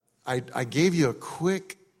I gave you a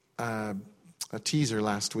quick a teaser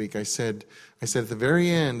last week. I said at the very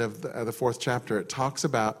end of the fourth chapter, it talks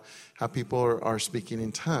about how people are speaking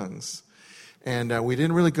in tongues. And we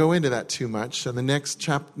didn't really go into that too much. So the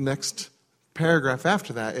next paragraph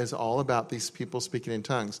after that is all about these people speaking in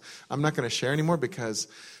tongues. I'm not going to share anymore because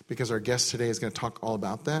our guest today is going to talk all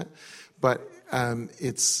about that. But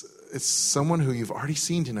it's someone who you've already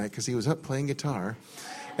seen tonight because he was up playing guitar.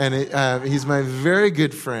 And he's my very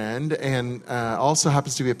good friend and also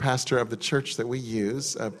happens to be a pastor of the church that we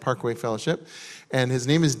use, Parkway Fellowship. And his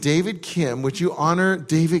name is David Kim. Would you honor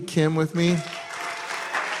David Kim with me? You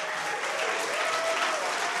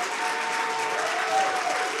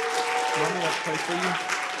want me to pray for you?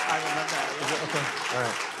 I would love that. Is it okay? All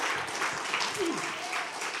right.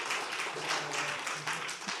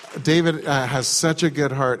 David has such a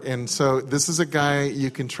good heart, and so this is a guy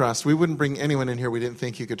you can trust. We wouldn't bring anyone in here we didn't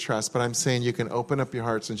think you could trust, but I'm saying you can open up your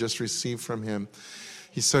hearts and just receive from him.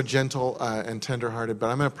 He's so gentle and tenderhearted, but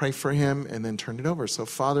I'm going to pray for him and then turn it over. So,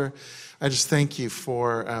 Father, I just thank you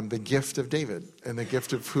for the gift of David and the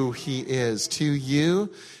gift of who he is to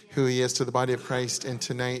you, who he is to the body of Christ, and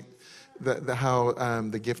tonight how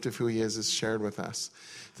the gift of who he is shared with us.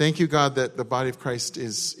 Thank you, God, that the body of Christ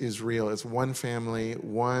is real. It's one family,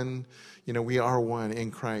 we are one in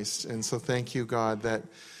Christ. And so thank you, God, that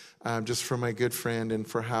just for my good friend and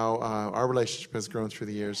for how our relationship has grown through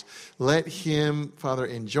the years. Let him, Father,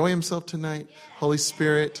 enjoy himself tonight. Holy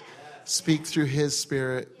Spirit, speak through his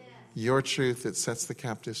Spirit, your truth that sets the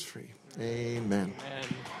captives free. Amen.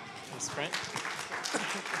 Thanks, Brent.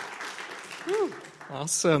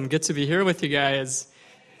 Awesome. Good to be here with you guys.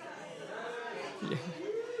 Yeah.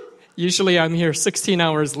 Usually I'm here 16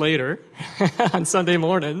 hours later on Sunday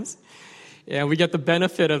mornings, and we get the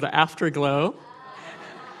benefit of the afterglow.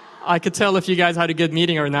 I could tell if you guys had a good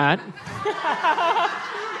meeting or not.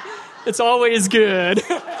 It's always good.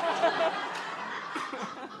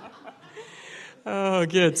 Oh,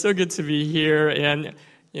 good. So good to be here. And,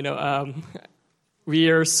 we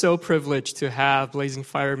are so privileged to have Blazing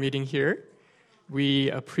Fire meeting here. We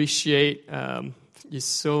appreciate you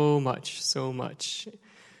so much, so much.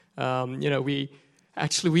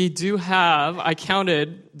 We do have, I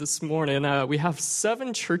counted this morning, we have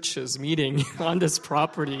 7 churches meeting on this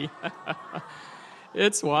property.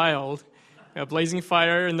 It's wild. Blazing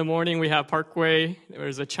Fire in the morning, we have Parkway.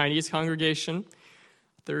 There's a Chinese congregation.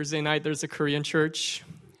 Thursday night, there's a Korean church.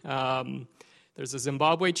 There's a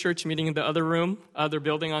Zimbabwe church meeting in the other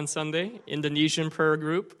building on Sunday. Indonesian prayer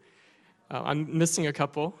group. I'm missing a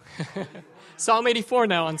couple. Psalm 84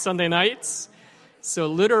 now on Sunday nights. So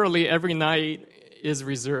literally every night is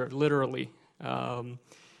reserved, literally. And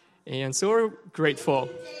so we're grateful.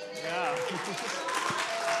 Yeah.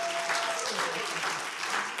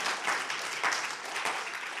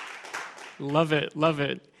 Love it, love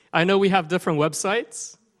it. I know we have different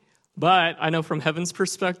websites, but I know from heaven's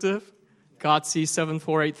perspective, God sees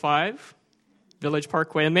 7485, Village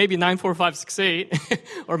Parkway, and maybe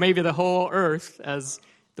 94568, or maybe the whole earth as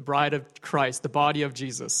the bride of Christ, the body of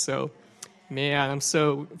Jesus. So, man,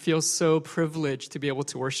 feel so privileged to be able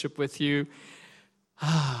to worship with you.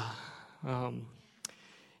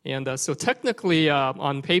 So technically,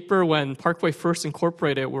 on paper, when Parkway first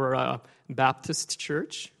incorporated, we're a Baptist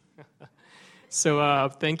church. So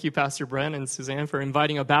thank you, Pastor Brent and Suzanne, for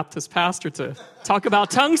inviting a Baptist pastor to talk about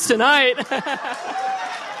tongues tonight.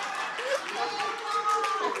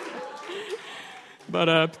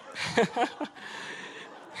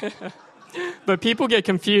 But people get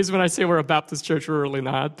confused when I say we're a Baptist church. We're really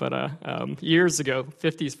not. But years ago,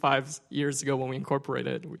 55 years ago when we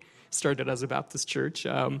incorporated, we started as a Baptist church.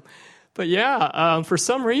 For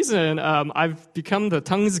some reason, I've become the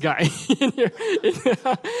tongues guy in here.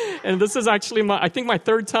 And this is actually my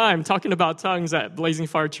third time talking about tongues at Blazing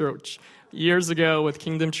Fire Church. Years ago with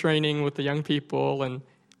Kingdom Training with the young people, and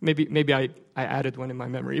maybe I added one in my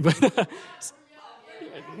memory. But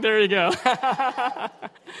there you go.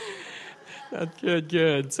 That's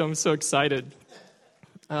good. So I'm so excited.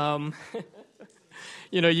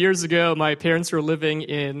 Years ago, my parents were living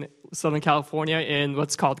in Southern California in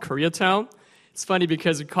what's called Koreatown. It's funny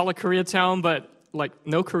because we call it Koreatown, but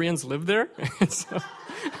no Koreans live there.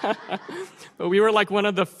 But we were one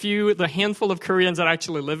of the handful of Koreans that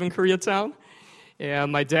actually live in Koreatown.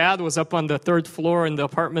 And my dad was up on the 3rd floor in the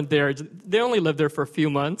apartment there. They only lived there for a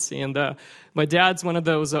few months. And my dad's one of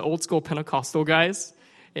those old school Pentecostal guys.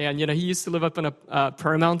 And, he used to live up in a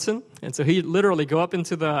prayer mountain. And so he'd literally go up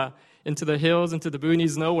into the hills, into the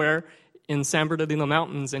boonies, nowhere in San Bernardino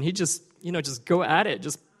Mountains. And he just go at it,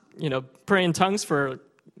 just, pray in tongues for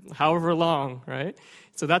however long, right?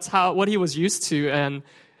 So that's what he was used to. And,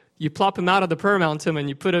 you plop him out of the prayer mountain and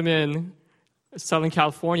you put him in Southern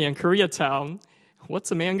California in Koreatown,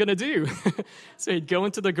 what's a man going to do? So he'd go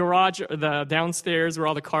into the garage, the downstairs where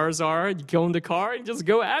all the cars are. You'd go in the car and just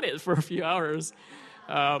go at it for a few hours.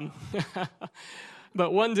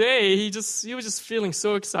 But one day, he was just feeling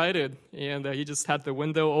so excited, and he just had the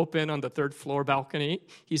window open on the third floor balcony.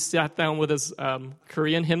 He sat down with his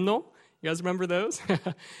Korean hymnal. You guys remember those?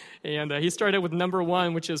 And he started with number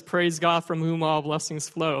 1, which is "Praise God from whom all blessings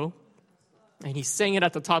flow." And he sang it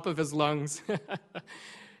at the top of his lungs.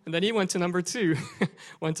 And then he went to number 2,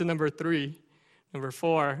 went to number 3, number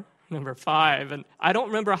 4, number 5. And I don't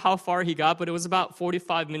remember how far he got, but it was about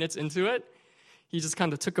 45 minutes into it. He just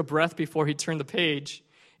kind of took a breath before he turned the page.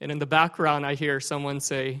 And in the background, I hear someone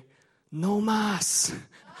say, "No mas.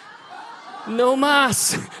 No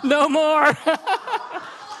mas. No more."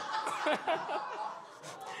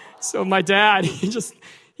 So my dad, he just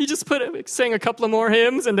sang a couple of more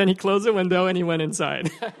hymns, and then he closed the window and he went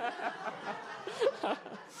inside.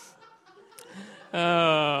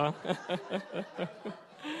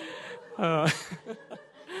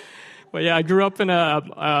 Well, yeah, I grew up in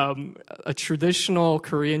a traditional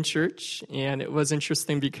Korean church, and it was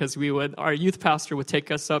interesting because our youth pastor would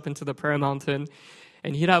take us up into the prayer mountain,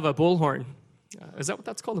 and he'd have a bullhorn. Is that what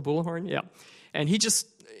that's called, a bullhorn? Yeah. And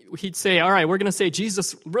he'd say, "All right, we're going to say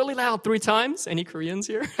Jesus really loud 3 times. Any Koreans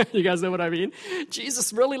here? You guys know what I mean?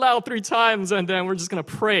 Jesus really loud 3 times, and then we're just going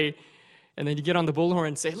to pray. And then you get on the bullhorn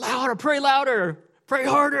and say, "Louder, pray louder, pray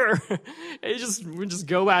harder." And we just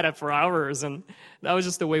go at it for hours. And that was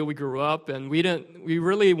just the way we grew up. And we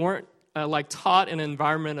really weren't taught in an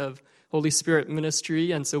environment of Holy Spirit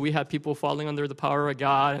ministry. And so we had people falling under the power of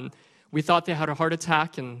God. And we thought they had a heart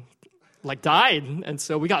attack and died. And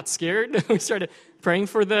so we got scared. We started praying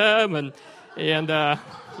for them. And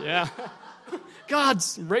yeah. God,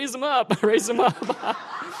 raise them up, raise them up.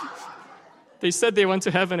 They said they went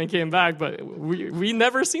to heaven and came back, but we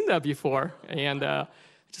never seen that before. And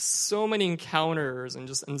just so many encounters and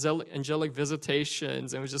just angelic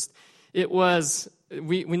visitations. And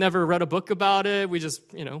we never read a book about it. We just,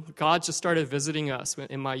 God just started visiting us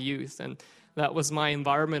in my youth. And that was my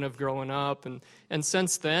environment of growing up. And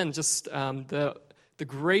since then, just the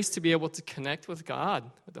grace to be able to connect with God,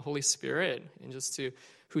 with the Holy Spirit, and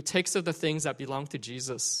who takes of the things that belong to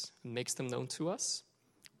Jesus and makes them known to us.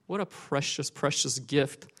 What a precious, precious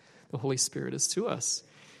gift the Holy Spirit is to us.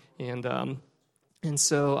 And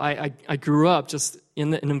so I grew up just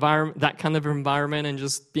in an environment, that kind of environment, and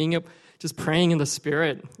just praying in the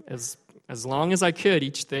Spirit as long as I could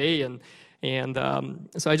each day. And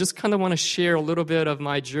so I just kind of want to share a little bit of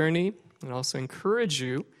my journey and also encourage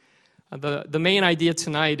you. The main idea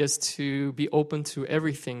tonight is to be open to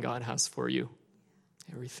everything God has for you.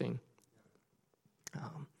 Everything.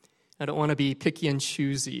 I don't want to be picky and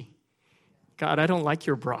choosy. God, I don't like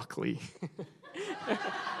your broccoli.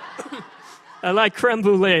 I like creme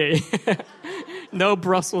brulee. No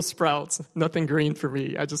Brussels sprouts. Nothing green for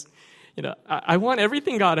me. I want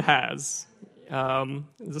everything God has.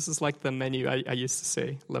 This is like the menu I used to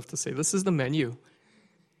say, love to say. This is the menu.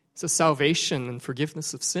 So salvation and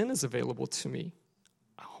forgiveness of sin is available to me.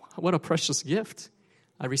 Oh, what a precious gift.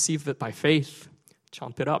 I received it by faith.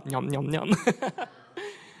 Chomp it up. Yum, yum, yum.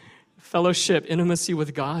 Fellowship, intimacy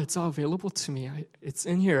with God, it's all available to me. It's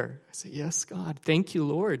in here. I say, yes, God. Thank you,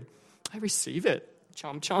 Lord. I receive it.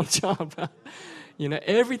 Chomp, chomp, chomp.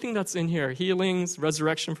 Everything that's in here, healings,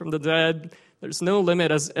 resurrection from the dead, there's no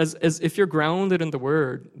limit. As if you're grounded in the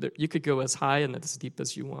Word, you could go as high and as deep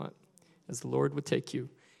as you want, as the Lord would take you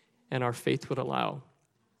and our faith would allow.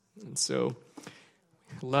 And so,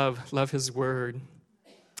 love His Word.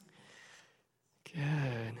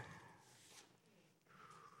 Good.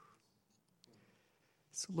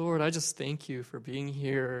 So, Lord, I just thank you for being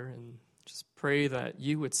here and just pray that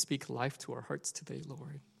you would speak life to our hearts today,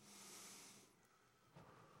 Lord.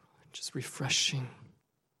 Just refreshing.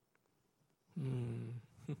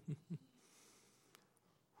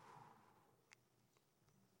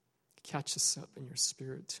 Catch us up in your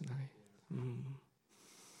spirit tonight.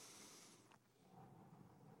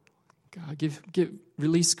 God,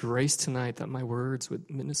 release grace tonight that my words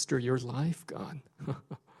would minister your life, God.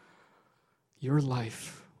 Your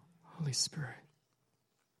life, Holy Spirit.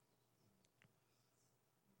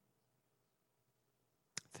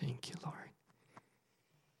 Thank you, Lord.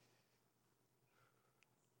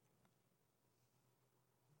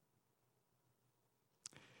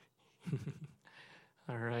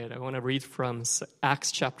 All right, I want to read from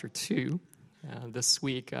Acts chapter 2. This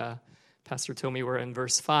week, Pastor told me we're in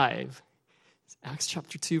verse 5. Acts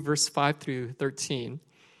chapter 2, verse 5 through 13.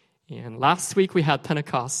 And last week we had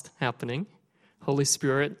Pentecost happening. Holy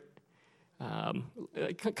Spirit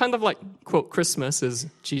Kind of like, quote, Christmas is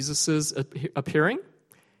Jesus' appearing.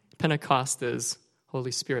 Pentecost is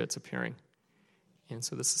Holy Spirit's appearing. And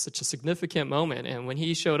so this is such a significant moment. And when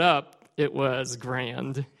he showed up, it was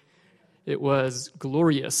grand. It was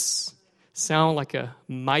glorious. Sound like a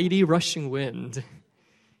mighty rushing wind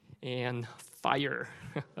and fire.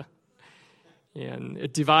 And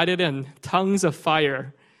it divided, and tongues of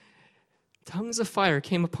fire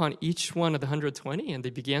came upon each one of the 120, and they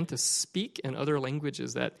began to speak in other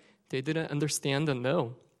languages that they didn't understand and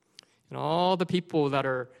know. And all the people that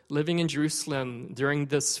are living in Jerusalem during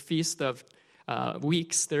this feast of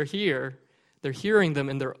weeks, they're here. They're hearing them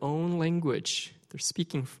in their own language. They're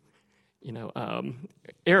speaking,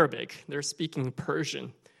 Arabic. They're speaking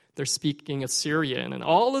Persian. They're speaking Assyrian, and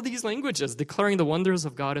all of these languages, declaring the wonders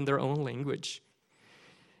of God in their own language.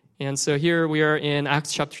 And so here we are in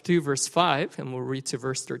Acts chapter 2, verse 5, and we'll read to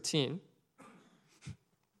verse 13.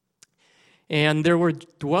 And there were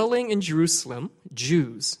dwelling in Jerusalem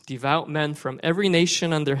Jews, devout men from every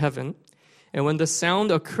nation under heaven. And when the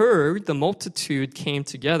sound occurred, the multitude came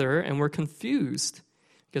together and were confused,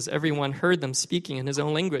 because everyone heard them speaking in his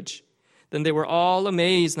own language. Then they were all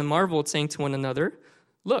amazed and marveled, saying to one another,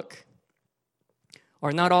 "Look,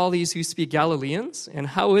 are not all these who speak Galileans? And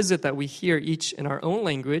how is it that we hear each in our own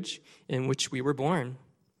language in which we were born?"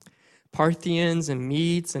 Parthians and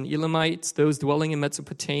Medes and Elamites, those dwelling in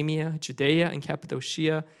Mesopotamia, Judea and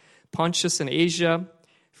Cappadocia, Pontus and Asia,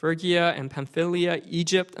 Phrygia and Pamphylia,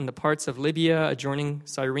 Egypt and the parts of Libya adjoining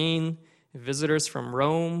Cyrene, visitors from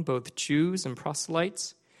Rome, both Jews and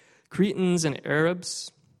proselytes, Cretans and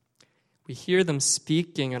Arabs, we hear them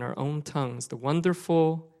speaking in our own tongues the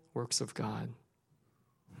wonderful works of God.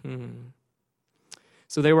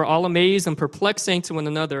 So they were all amazed and perplexed, saying to one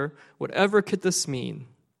another, "Whatever could this mean?"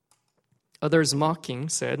 Others mocking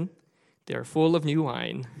said, "They are full of new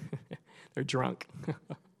wine." They're drunk.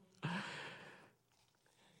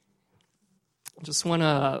 Just want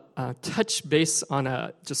to touch base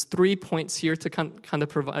on just 3 points here to kind of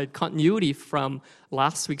provide continuity from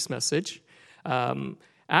last week's message.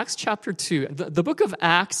 Acts chapter 2. The book of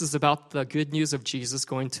Acts is about the good news of Jesus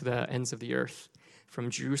going to the ends of the earth, from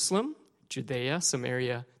Jerusalem, Judea,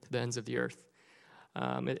 Samaria, to the ends of the earth.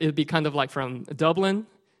 It would be kind of like from Dublin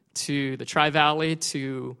to the Tri-Valley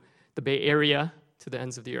to the Bay Area to the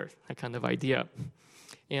ends of the earth, that kind of idea.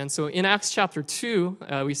 And so in Acts chapter 2,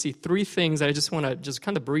 we see 3 things that I just want to just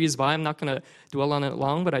kind of breeze by. I'm not going to dwell on it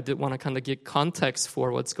long, but I did want to kind of get context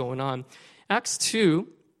for what's going on. Acts 2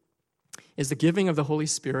 is the giving of the Holy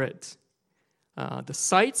Spirit. The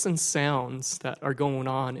sights and sounds that are going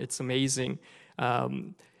on, it's amazing.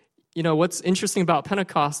 What's interesting about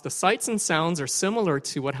Pentecost, the sights and sounds are similar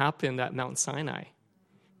to what happened at Mount Sinai.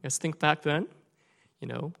 You guys think back then?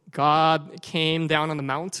 God came down on the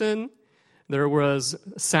mountain. There was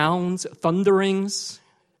sounds, thunderings,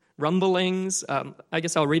 rumblings. I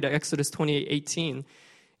guess I'll read Exodus 28:18.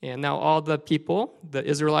 And now all the people, the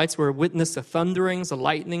Israelites, were witness to thunderings, the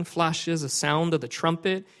lightning flashes, the sound of the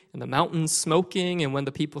trumpet, and the mountains smoking. And when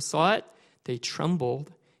the people saw it, they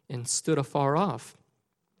trembled and stood afar off.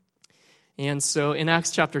 And so in Acts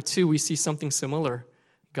chapter 2, we see something similar.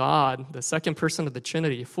 God, the second person of the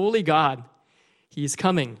Trinity, fully God, he's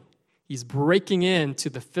coming. He's breaking into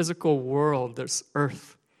the physical world, this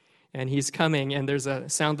earth. And he's coming, and there's a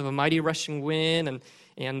sound of a mighty rushing wind,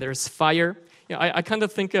 and there's fire. I kind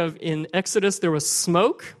of think of, in Exodus, there was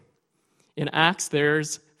smoke. In Acts,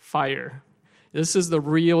 there's fire. This is the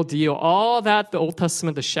real deal. All that, the Old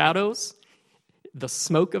Testament, the shadows, the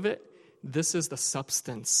smoke of it, this is the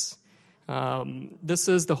substance. This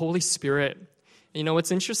is the Holy Spirit.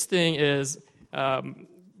 What's interesting is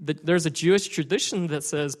there's a Jewish tradition that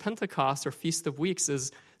says Pentecost, or Feast of Weeks,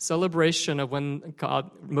 is celebration of when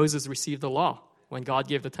Moses received the law, when God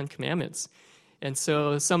gave the 10 Commandments. And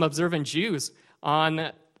so some observant Jews,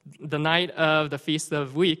 on the night of the Feast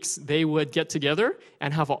of Weeks, they would get together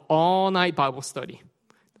and have an all-night Bible study,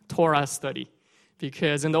 Torah study.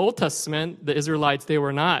 Because in the Old Testament, the Israelites, they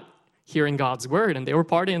were not hearing God's word, and they were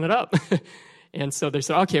partying it up. And so they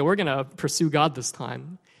said, okay, we're going to pursue God this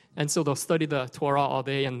time. And so they'll study the Torah all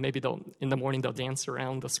day, and maybe in the morning they'll dance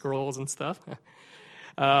around the scrolls and stuff.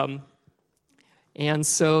 And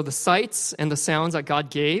so the sights and the sounds that God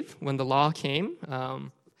gave when the law came,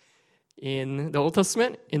 in the Old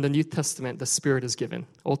Testament, in the New Testament, the Spirit is given.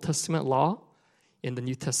 Old Testament law, in the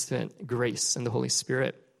New Testament, grace and the Holy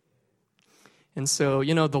Spirit. And so,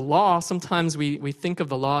 the law, sometimes we think of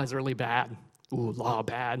the law as really bad. Ooh, law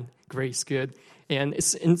bad, grace good. And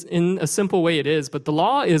it's in a simple way it is, but the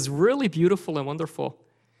law is really beautiful and wonderful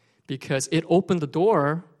because it opened the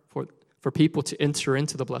door for people to enter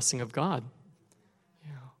into the blessing of God.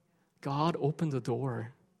 Yeah. God opened the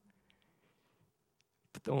door.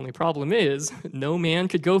 But the only problem is no man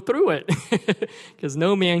could go through it because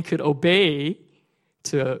no man could obey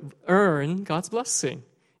to earn God's blessing.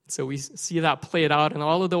 So we see that played out in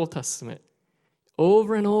all of the Old Testament.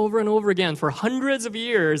 Over and over and over again. For hundreds of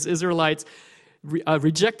years, Israelites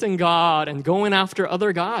rejecting God and going after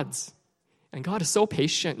other gods. And God is so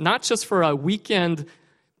patient, not just for a weekend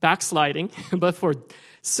backsliding, but for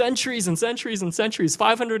centuries and centuries and centuries,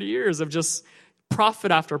 500 years of just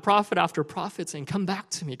prophet after prophet after prophet saying, come back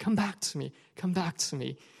to me, come back to me, come back to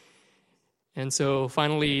me. And so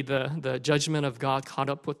finally the judgment of God caught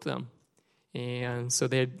up with them. And so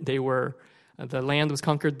they were, the land was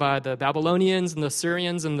conquered by the Babylonians and the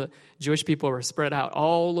Assyrians, and the Jewish people were spread out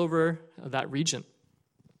all over that region.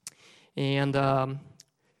 And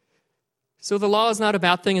so the law is not a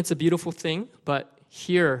bad thing, it's a beautiful thing, but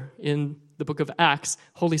here in the book of Acts,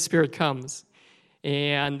 Holy Spirit comes.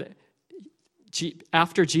 And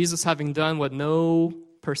after Jesus having done what no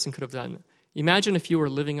person could have done, imagine if you were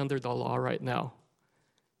living under the law right now.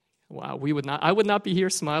 Wow, I would not be here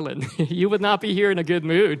smiling. You would not be here in a good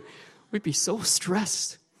mood. We'd be so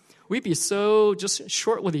stressed. We'd be so just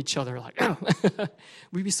short with each other, like,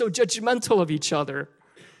 we'd be so judgmental of each other.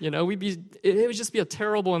 You know, it would just be a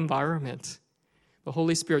terrible environment. The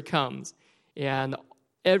Holy Spirit comes, and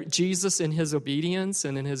Jesus in his obedience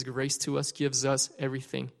and in his grace to us gives us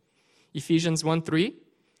everything. Ephesians 1:3,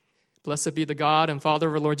 blessed be the God and Father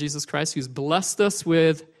of our Lord Jesus Christ, who's blessed us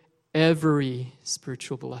with every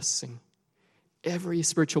spiritual blessing. Every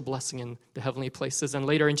spiritual blessing in the heavenly places. And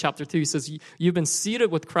later in chapter 2, he says, you've been seated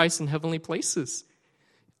with Christ in heavenly places.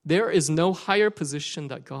 There is no higher position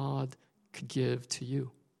that God could give to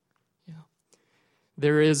you. Yeah.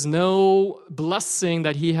 There is no blessing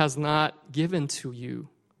that he has not given to you.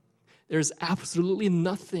 There's absolutely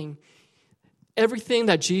nothing. Everything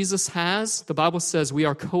that Jesus has, the Bible says we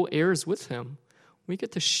are co-heirs with him. We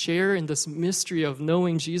get to share in this mystery of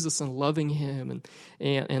knowing Jesus and loving him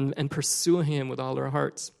and pursuing him with all our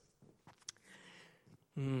hearts.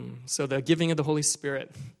 So the giving of the Holy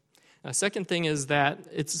Spirit. Second thing is that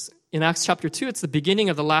it's in Acts chapter 2, it's the beginning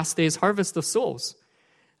of the last day's harvest of souls.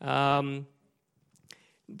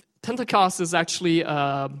 Pentecost is actually,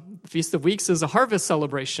 Feast of Weeks is a harvest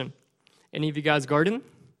celebration. Any of you guys garden?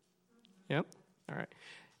 Yep. All right.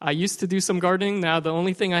 I used to do some gardening. Now the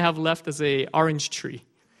only thing I have left is a orange tree.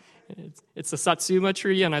 It's a satsuma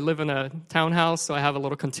tree, and I live in a townhouse, so I have a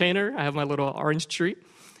little container. I have my little orange tree.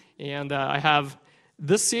 And I have,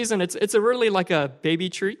 this season, it's a really like a baby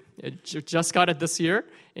tree. Just got it this year.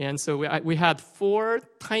 And so we had 4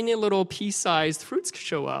 tiny little pea-sized fruits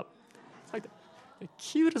show up. It's like the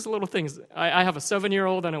cutest little things. I have a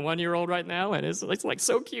 7-year-old and a 1-year-old right now, and it's like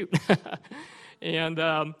so cute. And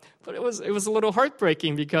but it was a little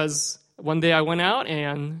heartbreaking because one day I went out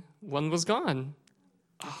and one was gone.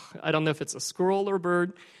 I don't know if it's a squirrel or a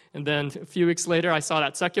bird. And then a few weeks later, I saw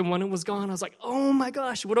that second one, it was gone. I was like, oh my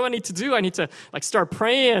gosh, what do I need to do? I need to start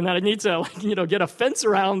praying. I need to get a fence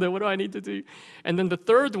around it. What do I need to do? And then the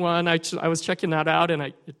third one, I was checking that out, and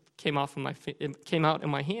it came out in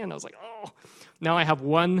my hand. I was like, oh, now I have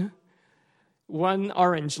one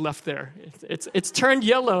orange left there. It's turned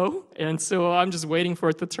yellow, and so I'm just waiting for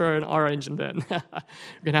it to turn orange, and then we're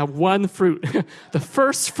going to have one fruit. The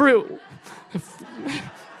first fruit.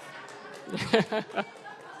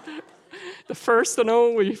 The first and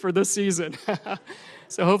only for this season.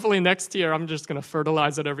 So hopefully next year I'm just going to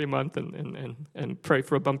fertilize it every month and pray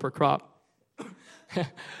for a bumper crop.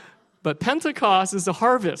 But Pentecost is a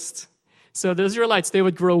harvest. So the Israelites, they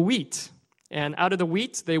would grow wheat, and out of the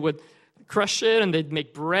wheat they would crush it, and they'd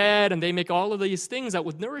make bread, and they make all of these things that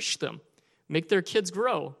would nourish them, make their kids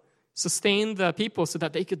grow, sustain the people so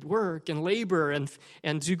that they could work and labor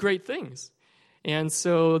and do great things. And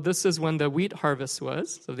so this is when the wheat harvest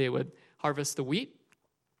was. So they would harvest the wheat,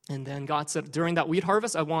 and then God said, during that wheat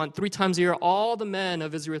harvest, I want 3 times a year all the men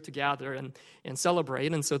of Israel to gather and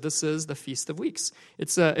celebrate. And so this is the Feast of Weeks.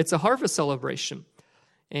 It's a harvest celebration.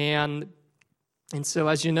 And so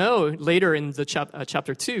as you know, later in the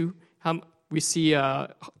chapter 2, we see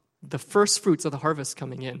the first fruits of the harvest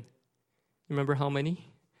coming in. Remember how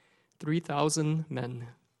many? 3,000 men.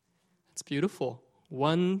 That's beautiful.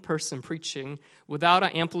 One person preaching without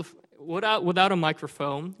a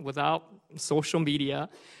microphone, without social media.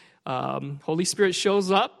 Holy Spirit shows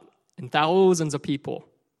up, and thousands of people.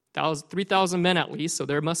 3,000 men at least, so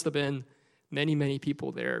there must have been many, many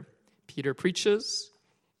people there. Peter preaches,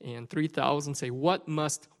 and 3,000 say, what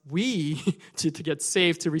must we do to get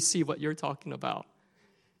saved to receive what you're talking about?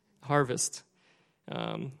 Harvest.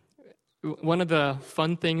 one of the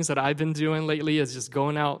fun things that I've been doing lately is just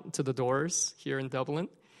going out to the doors here in Dublin.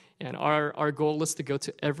 And our goal is to go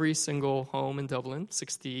to every single home in Dublin,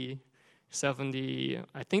 60, 70.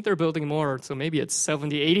 I think they're building more, so maybe it's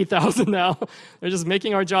 70, 80,000 now. They're just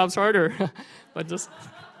making our jobs harder. But just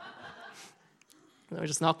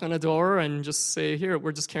knock on the door and just say, here,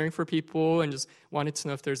 we're just caring for people and just wanted to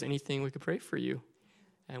know if there's anything we could pray for you.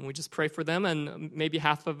 And we just pray for them, and maybe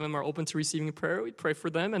half of them are open to receiving prayer. We pray for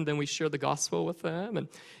them, and then we share the gospel with them,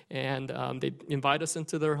 and they invite us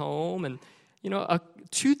into their home. And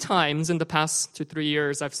 2 times in the past 2-3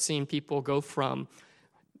 years, I've seen people go from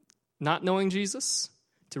not knowing Jesus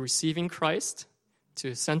to receiving Christ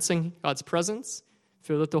to sensing God's presence,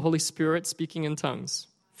 filled with the Holy Spirit, speaking in tongues.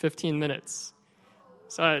 15 minutes.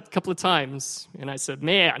 So a couple of times, and I said,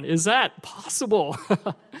 "Man, is that possible?"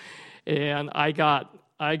 And I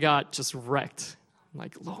got just wrecked. I'm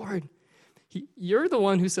like, Lord, you're the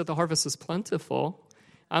one who said the harvest is plentiful.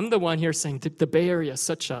 I'm the one here saying the Bay Area is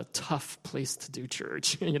such a tough place to do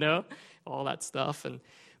church, all that stuff.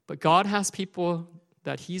 But God has people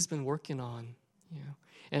that he's been working on,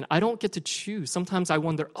 and I don't get to choose. Sometimes I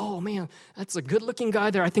wonder, oh man, that's a good-looking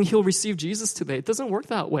guy there. I think he'll receive Jesus today. It doesn't work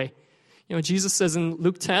that way. Jesus says in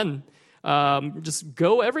Luke 10, just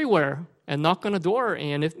go everywhere and knock on a door,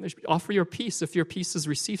 and offer your peace. If your peace is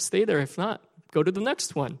received, stay there. If not, go to the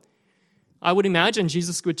next one. I would imagine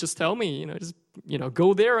Jesus would just tell me,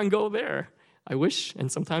 go there and go there. I wish, and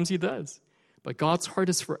sometimes he does. But God's heart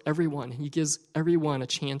is for everyone. He gives everyone a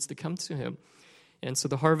chance to come to him. And so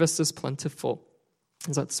the harvest is plentiful.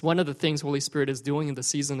 And that's one of the things Holy Spirit is doing in the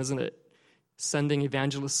season, isn't it? Sending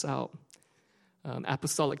evangelists out,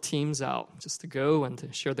 apostolic teams out, just to go and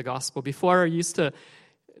to share the gospel. Before, I used to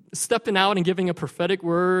stepping out and giving a prophetic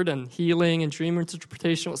word and healing and dream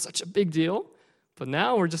interpretation was such a big deal. But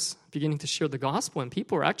now we're just beginning to share the gospel, and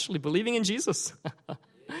people are actually believing in Jesus.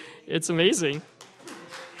 It's amazing.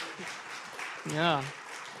 Yeah.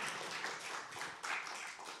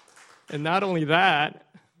 And not only that,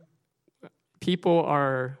 people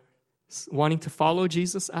are wanting to follow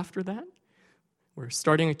Jesus after that. We're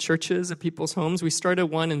starting churches at people's homes. We started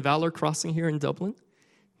one in Valor Crossing here in Dublin.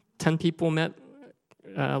 10 people met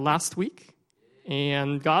last week,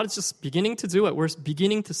 and God is just beginning to do it. We're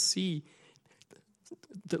beginning to see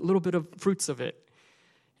the little bit of fruits of it,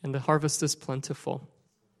 and the harvest is plentiful.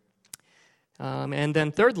 And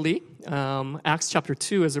then thirdly, Acts chapter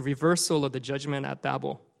 2 is a reversal of the judgment at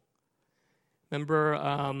Babel.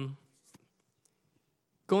 Remember,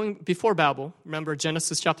 going before Babel, remember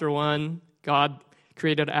Genesis chapter 1, God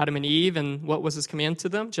created Adam and Eve, and what was his command to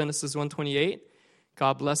them? Genesis 1:28.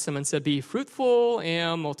 God blessed them and said, "Be fruitful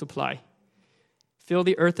and multiply. Fill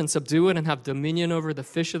the earth and subdue it, and have dominion over the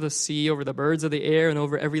fish of the sea, over the birds of the air, and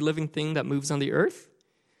over every living thing that moves on the earth."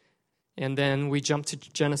 And then we jump to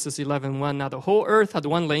Genesis 11:1. Now the whole earth had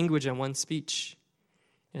one language and one speech.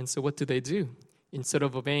 And so what do? Instead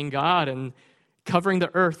of obeying God and covering the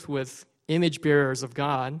earth with image bearers of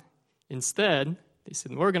God, instead, they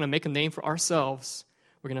said, we're going to make a name for ourselves.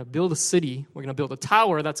 We're going to build a city. We're going to build a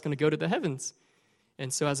tower that's going to go to the heavens.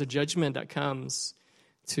 And so as a judgment that comes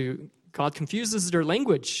to, God confuses their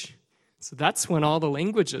language. So that's when all the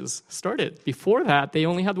languages started. Before that, they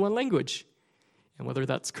only had one language. And whether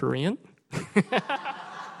that's Korean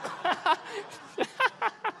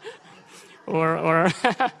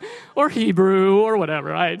or Hebrew or whatever,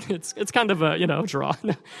 right? It's kind of a, draw.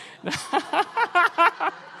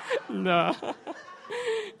 No.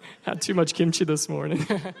 Had too much kimchi this morning.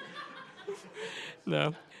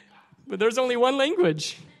 No. But there's only one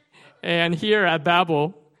language. And here at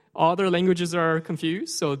Babel, all their languages are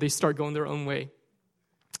confused, so they start going their own way.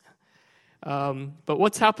 But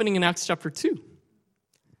what's happening in Acts chapter 2?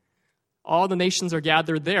 All the nations are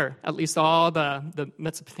gathered there. At least all the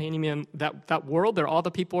Mesopotamian, that world there, all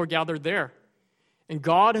the people are gathered there. And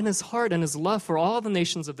God in his heart and his love for all the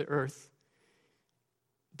nations of the earth,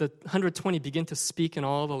 the 120 begin to speak in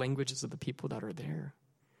all the languages of the people that are there.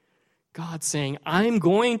 God saying, I'm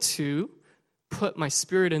going to put my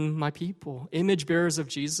spirit in my people, image bearers of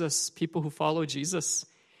Jesus, people who follow Jesus.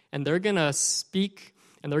 And they're going to speak,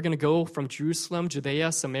 and they're going to go from Jerusalem,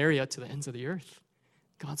 Judea, Samaria, to the ends of the earth.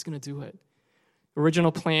 God's going to do it. The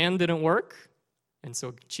original plan didn't work, and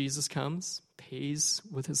so Jesus comes, pays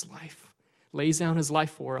with his life, lays down his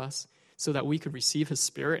life for us so that we could receive his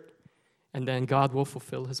spirit, and then God will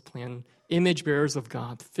fulfill his plan. Image bearers of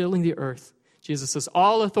God, filling the earth. Jesus says,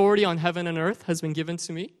 all authority on heaven and earth has been given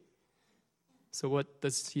to me. So what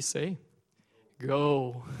does he say?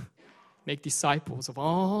 Go, make disciples of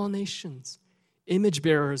all nations, image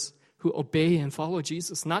bearers who obey and follow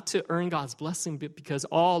Jesus, not to earn God's blessing, but because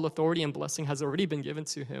all authority and blessing has already been given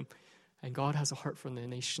to him. And God has a heart for the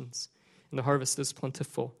nations. And the harvest is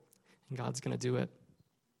plentiful. And God's going to do it.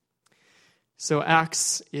 So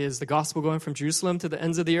Acts is the gospel going from Jerusalem to the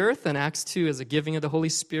ends of the earth. And Acts 2 is the giving of the Holy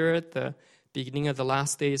Spirit, the beginning of the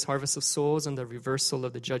last days, harvest of souls, and the reversal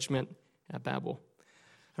of the judgment at Babel.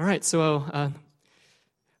 All right, so I'm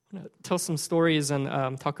going to tell some stories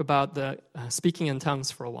and talk about the speaking in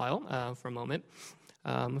tongues for a while, for a moment.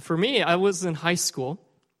 For me, I was in high school.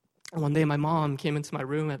 One day my mom came into my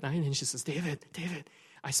room at night and she says, David,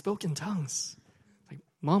 I spoke in tongues. I'm like,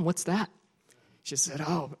 Mom, what's that? She said,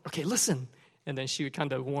 oh, okay, listen. And then she would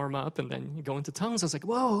kind of warm up and then go into tongues. I was like,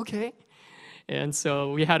 whoa, okay. And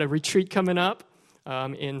so we had a retreat coming up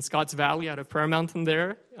in Scotts Valley at a prayer mountain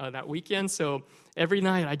there that weekend. So every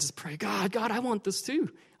night I just pray, God, I want this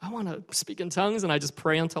too. I want to speak in tongues, and I just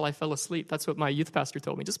pray until I fell asleep. That's what my youth pastor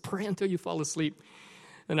told me. Just pray until you fall asleep.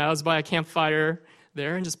 And I was by a campfire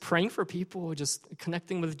there and just praying for people, just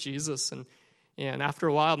connecting with Jesus. And after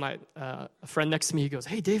a while, a friend next to me, he goes,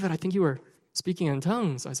 hey, David, I think you were speaking in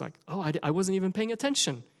tongues. I was like, oh, I wasn't even paying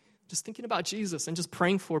attention. Just thinking about Jesus and just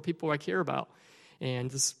praying for people I care about. And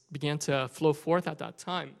this began to flow forth at that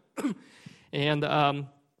time. And,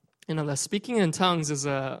 the speaking in tongues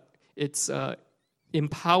it's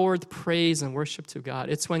empowered praise and worship to God.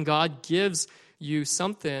 It's when God gives you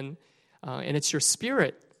something, and it's your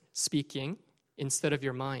spirit speaking instead of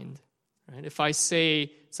your mind. Right? If I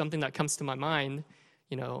say something that comes to my mind,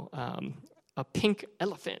 a pink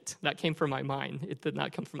elephant, that came from my mind. It did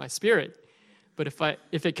not come from my spirit. But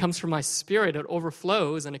if it comes from my spirit, it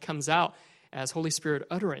overflows and it comes out as Holy Spirit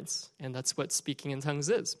utterance. And that's what speaking in tongues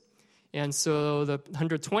is. And so the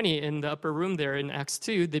 120 in the upper room there in Acts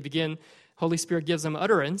 2, Holy Spirit gives them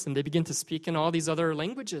utterance, and they begin to speak in all these other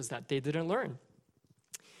languages that they didn't learn.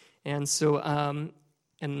 And so,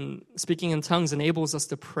 and speaking in tongues enables us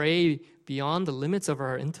to pray beyond the limits of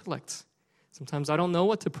our intellect. Sometimes I don't know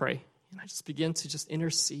what to pray, and I just begin to just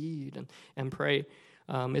intercede and pray.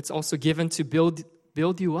 It's also given to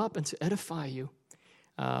build you up and to edify you.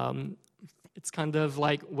 It's kind of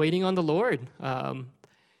like waiting on the Lord.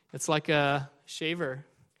 It's like a shaver,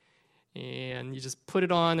 and you just put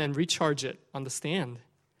it on and recharge it on the stand.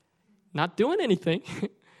 Not doing anything,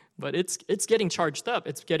 but it's getting charged up.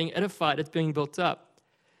 It's getting edified. It's being built up.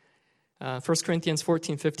 1 Corinthians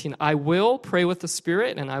 14:15, I will pray with the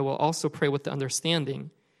Spirit, and I will also pray with the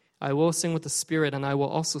understanding. I will sing with the Spirit, and I will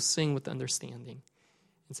also sing with the understanding.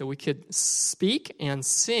 And so we could speak and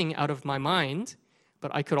sing out of my mind,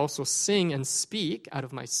 but I could also sing and speak out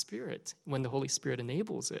of my spirit when the Holy Spirit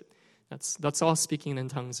enables it. That's all speaking in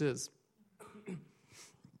tongues is.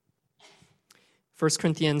 1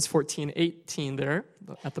 Corinthians 14:18 there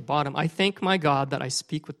at the bottom. I thank my God that I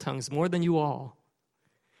speak with tongues more than you all.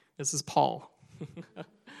 This is Paul.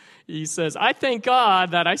 He says, I thank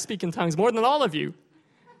God that I speak in tongues more than all of you.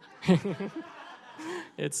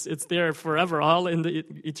 It's there forever, all in the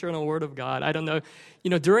eternal word of God. I don't know.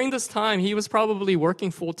 During this time, he was probably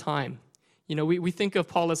working full-time. We think of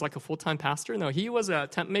Paul as like a full-time pastor. No, he was a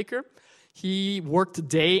tent maker. He worked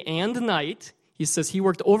day and night. He says he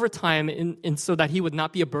worked overtime in so that he would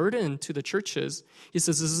not be a burden to the churches. He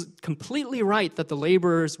says this is completely right that the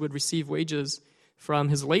laborers would receive wages from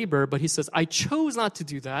his labor, but he says, I chose not to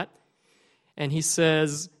do that. And he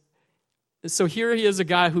says, so here he is, a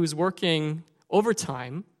guy who's working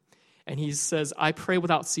overtime, and he says, I pray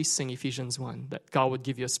without ceasing, Ephesians 1, that God would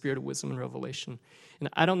give you a spirit of wisdom and revelation. And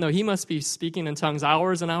I don't know, he must be speaking in tongues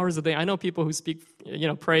hours and hours a day. I know people who speak,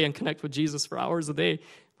 pray and connect with Jesus for hours a day.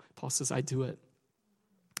 Paul says, I do it.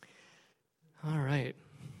 All right.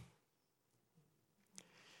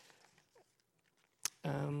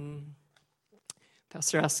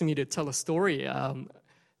 Pastor asked me to tell a story. I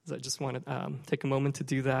just want to take a moment to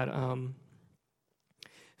do that. A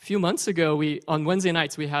few months ago, on Wednesday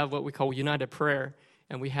nights, we have what we call United Prayer.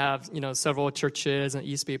 And we have, several churches and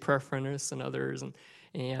East Bay Prayer Furnace and others.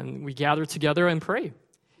 And we gather together and pray.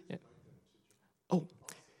 Yeah. Oh,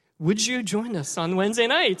 would you join us on Wednesday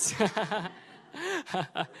nights?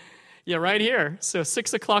 Yeah, right here. So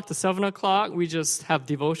 6 o'clock to 7 o'clock, we just have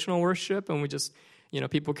devotional worship. And we just,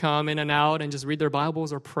 people come in and out and just read their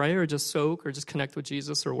Bibles or pray or just soak or just connect with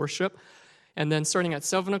Jesus or worship. And then starting at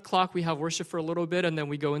 7 o'clock, we have worship for a little bit, and then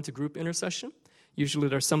we go into group intercession. Usually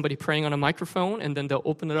there's somebody praying on a microphone, and then they'll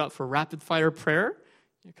open it up for rapid-fire prayer.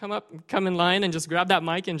 You come in line and just grab that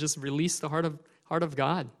mic and just release the heart of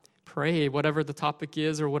God. Pray whatever the topic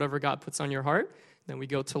is or whatever God puts on your heart. Then we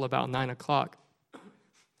go till about 9 o'clock.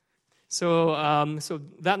 So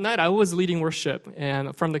that night I was leading worship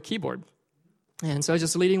and from the keyboard. And so I was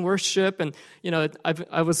just leading worship, and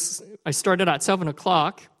I started at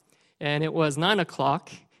 7:00, and it was 9:00,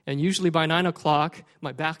 and usually by 9:00,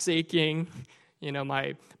 my back's aching,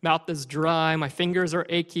 my mouth is dry, my fingers are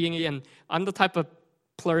aching, and I'm the type of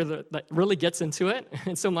player that really gets into it,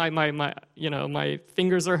 and so my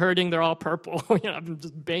fingers are hurting, they're all purple. I'm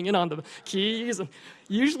just banging on the keys, and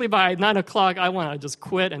usually by 9:00, I want to just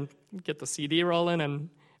quit and get the CD rolling, and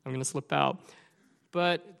I'm going to slip out.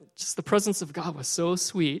 But just the presence of God was so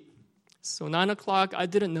sweet. So 9:00, I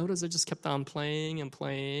didn't notice. I just kept on playing and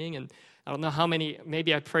playing. And I don't know how many,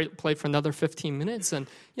 maybe I played for another 15 minutes. And,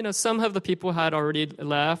 some of the people had already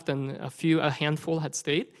left and a handful had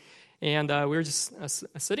stayed. And we were just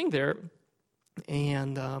sitting there.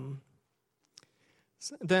 And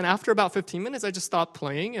then after about 15 minutes, I just stopped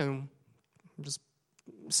playing and just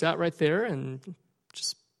sat right there and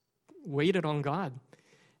just waited on God.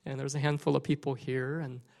 And there was a handful of people here.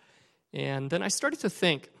 And then I started to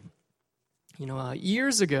think,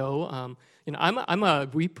 years ago, I'm a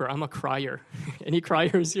weeper, I'm a crier. Any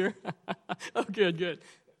criers here? Oh, good.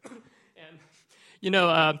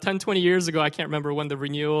 And, 10, 20 years ago, I can't remember when the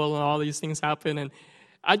renewal and all these things happened, and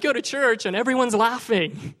I'd go to church and everyone's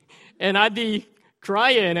laughing, and I'd be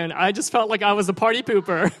crying, and I just felt like I was a party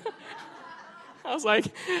pooper. I was like,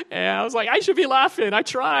 I should be laughing. I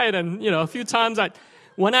tried, and, a few times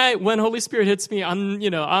when Holy Spirit hits me,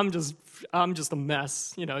 I'm just a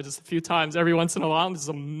mess. Just a few times every once in a while, I'm just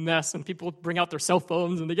a mess, and people bring out their cell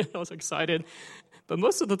phones and they get all excited. But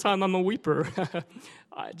most of the time, I'm a weeper.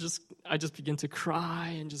 I just begin to cry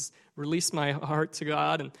and just release my heart to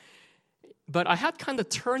God. But I had kind of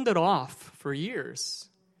turned it off for years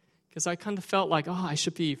because I kind of felt like, I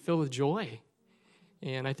should be filled with joy.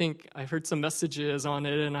 And I think I heard some messages on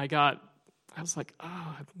it, and I was like,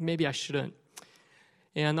 maybe I shouldn't.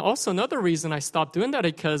 And also another reason I stopped doing that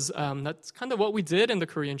is because that's kind of what we did in the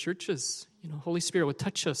Korean churches. Holy Spirit would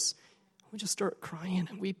touch us. We just start crying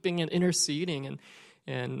and weeping and interceding.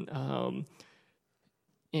 And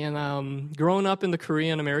growing up in the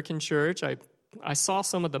Korean American church, I saw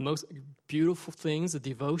some of the most beautiful things: the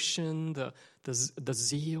devotion, the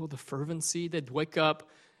zeal, the fervency. They'd wake up,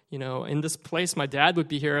 in this place. My dad would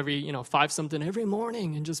be here every 5-something every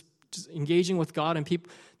morning and just engaging with God, and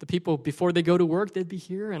the people before they go to work, they'd be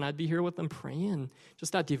here, and I'd be here with them praying.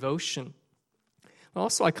 Just that devotion.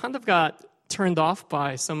 Also, I kind of got turned off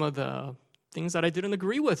by some of the things that I didn't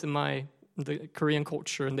agree with in the Korean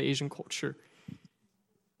culture and the Asian culture,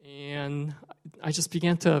 and I just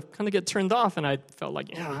began to kind of get turned off, and I felt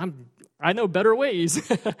like, I know better ways,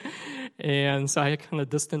 and so I kind of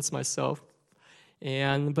distanced myself.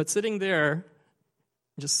 But sitting there,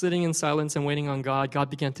 just sitting in silence and waiting on God, God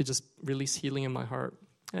began to just release healing in my heart.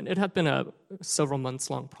 And it had been a several months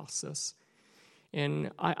long process.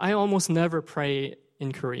 And I almost never pray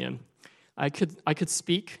in Korean. I could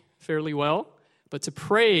speak fairly well, but to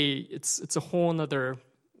pray, it's a whole other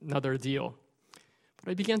deal.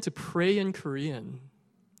 But I began to pray in Korean,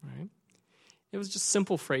 right? It was just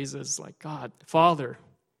simple phrases like, God, Father,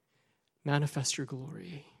 manifest your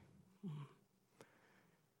glory.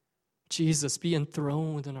 Jesus, be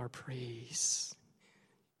enthroned in our praise.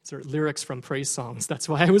 These are lyrics from praise songs. That's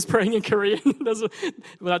why I was praying in Korean.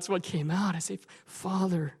 That's what came out. I say,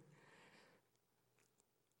 Father,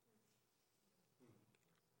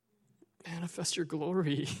 manifest your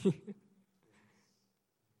glory.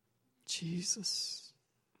 Jesus,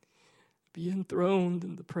 be enthroned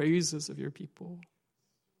in the praises of your people.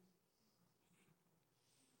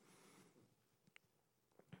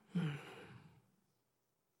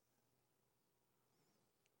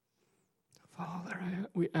 Father,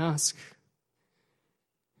 we ask,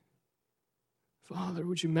 Father,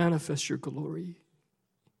 would you manifest your glory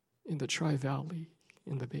in the Tri-Valley,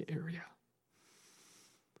 in the Bay Area?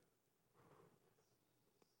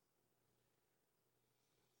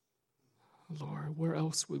 Lord, where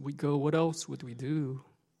else would we go? What else would we do?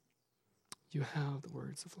 You have the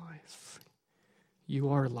words of life. You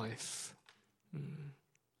are life.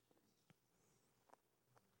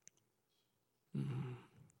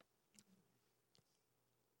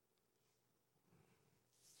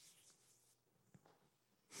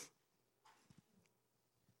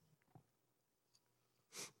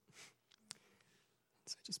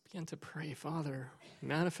 So I just began to pray, Father,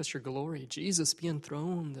 manifest your glory. Jesus, be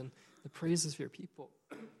enthroned in the praises of your people.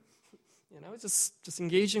 And I was just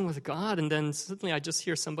engaging with God, and then suddenly I just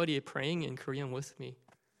hear somebody praying in Korean with me.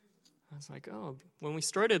 I was like, when we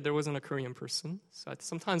started, there wasn't a Korean person. So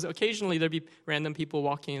occasionally there'd be random people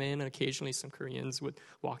walking in, and occasionally some Koreans would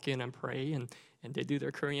walk in and pray, and they do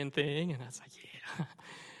their Korean thing. And I was like, yeah.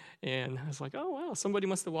 And I was like, oh, wow, somebody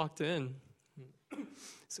must have walked in.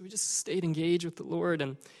 So we just stayed engaged with the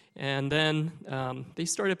Lord, and then they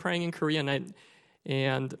started praying in Korean,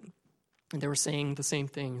 and they were saying the same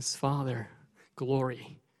things: Father,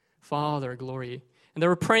 glory, Father, glory. And they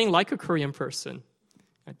were praying like a Korean person.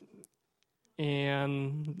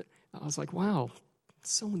 And I was like, wow,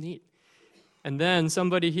 so neat. And then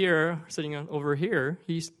somebody here, sitting over here,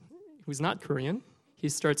 who's not Korean, he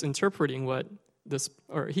starts interpreting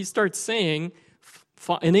he starts saying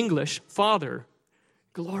in English, Father,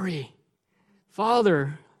 glory,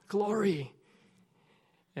 Father, glory.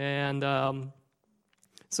 And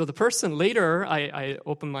so the person later, I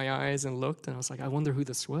opened my eyes and looked, and I was like, I wonder who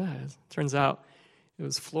this was. Turns out it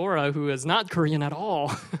was Flora, who is not Korean at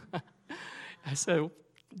all. I said,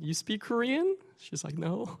 you speak Korean? She's like,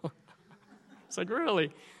 no. It's like,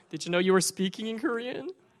 really? Did you know you were speaking in Korean?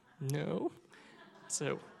 No.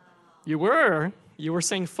 So you were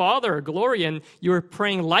saying Father, glory, and you were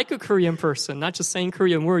praying like a Korean person, not just saying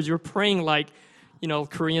Korean words. You were praying like,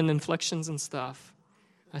 Korean inflections and stuff.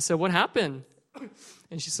 I said, what happened?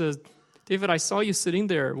 And she says, David, I saw you sitting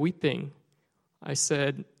there weeping. I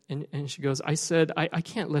said, and she goes, I said, I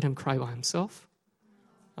can't let him cry by himself.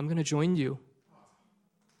 I'm going to join you.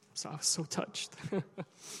 So I was so touched.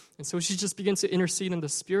 And so she just begins to intercede in the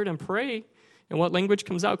Spirit and pray. And what language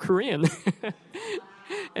comes out? Korean.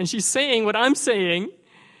 And she's saying what I'm saying.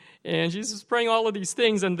 And she's just praying all of these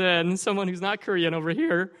things. And then someone who's not Korean over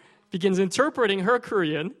here begins interpreting her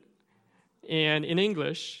Korean and in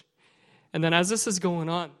English. And then as this is going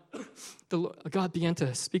on, God began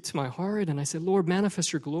to speak to my heart. And I said, Lord,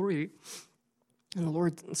 manifest your glory. And the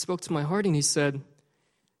Lord spoke to my heart and he said,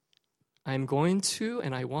 I'm going to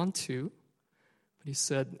and I want to. But he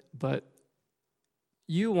said, but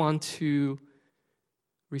you want to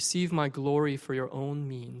receive my glory for your own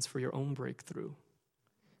means, for your own breakthrough.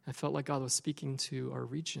 I felt like God was speaking to our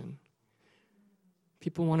region.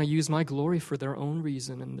 People want to use my glory for their own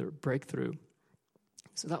reason and their breakthrough.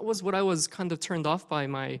 So that was what I was kind of turned off by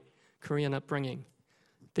my Korean upbringing.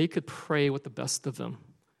 They could pray with the best of them.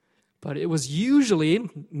 But it was usually,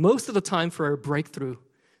 most of the time, for a breakthrough,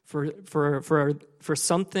 for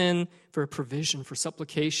something, for a provision, for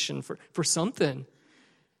supplication, for something.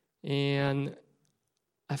 And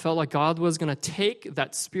I felt like God was going to take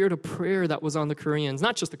that spirit of prayer that was on the Koreans,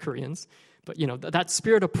 not just the Koreans, but that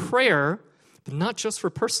spirit of prayer, but not just for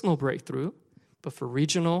personal breakthrough, but for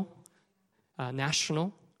regional,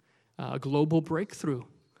 national, global breakthrough.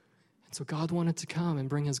 And so God wanted to come and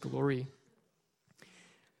bring his glory.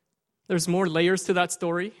 There's more layers to that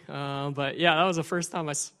story, but yeah, that was the first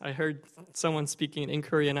time I heard someone speaking in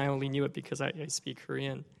Korean. I only knew it because I speak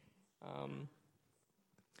Korean.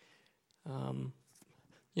 The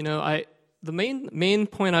main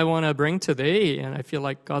point I want to bring today, and I feel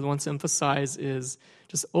like God wants to emphasize, is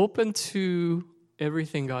just open to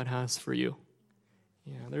everything God has for you.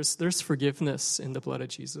 Yeah, there's forgiveness in the blood of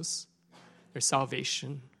Jesus. There's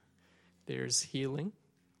salvation. There's healing.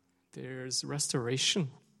 There's restoration.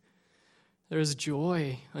 There's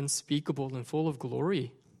joy unspeakable and full of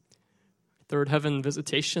glory. Third heaven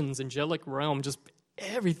visitations, angelic realm, just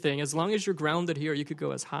everything. As long as you're grounded here, you could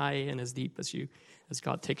go as high and as deep as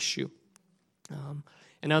God takes you.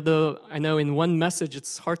 And although I know in one message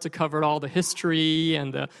it's hard to cover all the history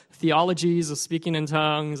and the theologies of speaking in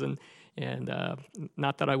tongues, and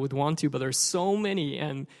not that I would want to, but there's so many,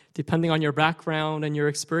 and depending on your background and your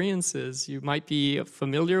experiences, you might be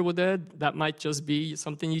familiar with it. That might just be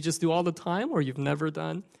something you just do all the time or you've never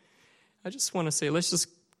done. I just want to say, let's just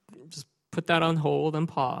put that on hold and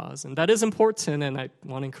pause. And that is important, and I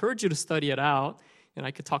want to encourage you to study it out, and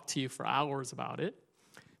I could talk to you for hours about it.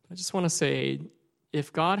 I just want to say,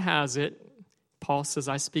 if God has it, Paul says,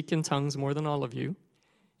 I speak in tongues more than all of you.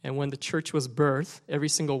 And when the church was birthed, every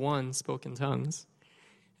single one spoke in tongues.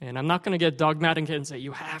 And I'm not going to get dogmatic and say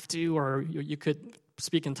you have to, or you could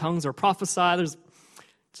speak in tongues or prophesy.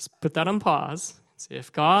 Just put that on pause. Say,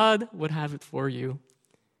 if God would have it for you,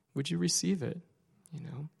 would you receive it?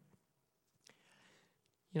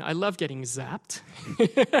 I love getting zapped.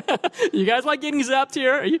 You guys like getting zapped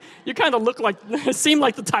here? You kind of seem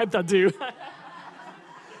like the type that do.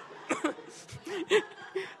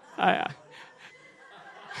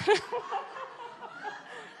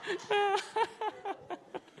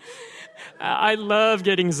 I love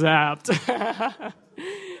getting zapped.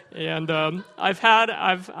 And I've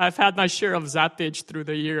had my share of zappage through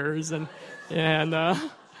the years, and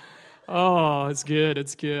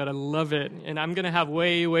it's good. I love it, and I'm gonna have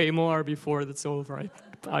way more before it's over.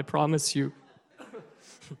 I promise you.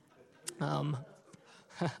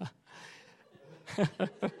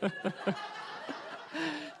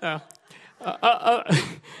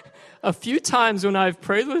 a few times when I've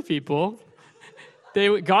prayed with people,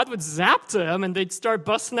 God would zap them and they'd start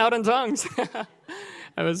busting out in tongues.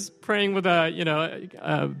 I was praying with a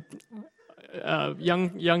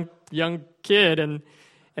young kid,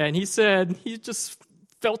 and he said he just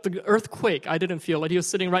felt the earthquake. I didn't feel it. He was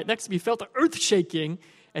sitting right next to me. He felt the earth shaking,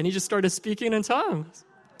 and he just started speaking in tongues.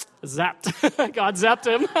 Zapped. God zapped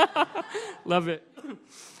him. Love it.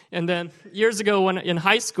 And then years ago, in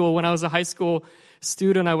high school, when I was a high school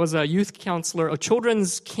student, I was a youth counselor, a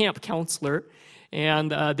children's camp counselor,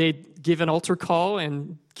 and they'd give an altar call,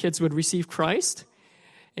 and kids would receive Christ,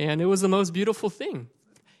 and it was the most beautiful thing.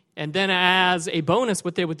 And then as a bonus,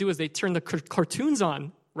 what they would do is they'd turn the cartoons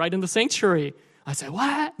on right in the sanctuary. I said,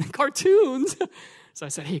 what? Cartoons? So I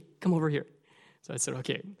said, hey, come over here. So I said,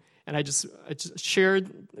 okay. And I just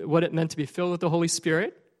shared what it meant to be filled with the Holy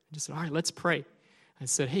Spirit. I just said, all right, let's pray. I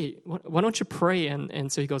said, hey, why don't you pray?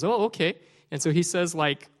 And so he goes, oh, okay. And so he says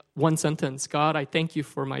like one sentence, God, I thank you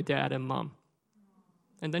for my dad and mom.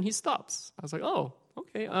 And then he stops. I was like, oh,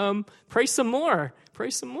 okay. Pray some more.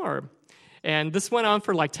 And this went on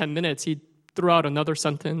for like 10 minutes. He threw out another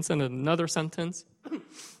sentence and another sentence.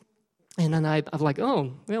 And then I'm like,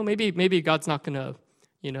 oh, well, maybe God's not going to,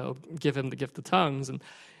 give him the gift of tongues.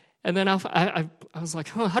 And then I was like,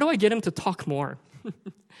 how do I get him to talk more?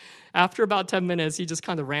 After about 10 minutes, he just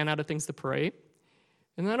kind of ran out of things to pray.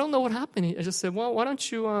 And I don't know what happened. I just said, well, why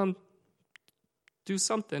don't you do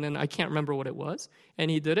something? And I can't remember what it was. And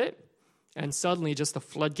he did it. And suddenly just the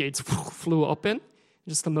floodgates flew open.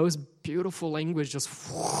 Just the most beautiful language just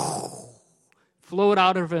flowed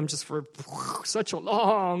out of him just for such a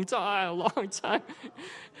long time. I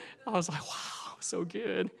was like, wow, so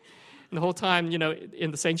good. And the whole time,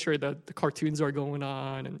 in the sanctuary, the cartoons are going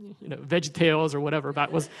on, and VeggieTales or whatever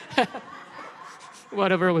that was,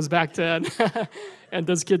 whatever it was back then, and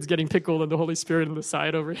those kids getting pickled and the Holy Spirit on the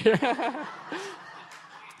side over here.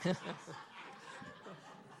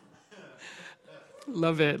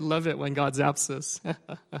 Love it when God zaps us,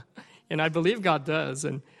 and I believe God does.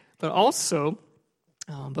 But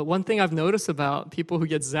one thing I've noticed about people who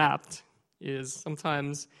get zapped is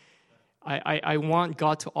sometimes I want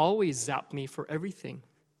God to always zap me for everything.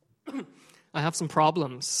 I have some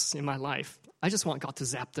problems in my life. I just want God to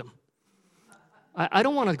zap them. I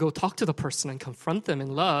don't want to go talk to the person and confront them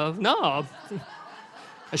in love. No.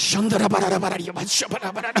 A zap.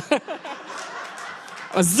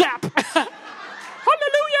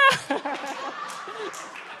 Hallelujah.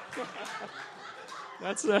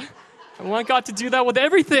 I want God to do that with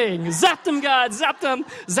everything. Zap them, God. Zap them.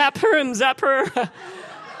 Zap him. Zap her.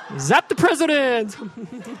 Zap the president.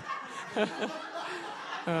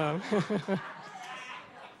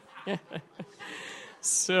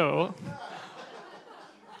 So,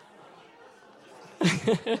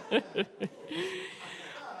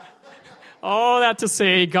 all that to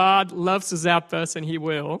say, God loves to zap us, and he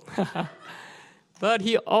will. But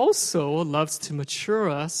he also loves to mature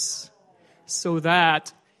us so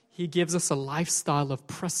that he gives us a lifestyle of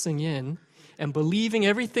pressing in and believing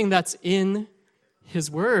everything that's in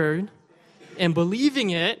his word and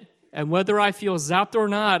believing it, and whether I feel zapped or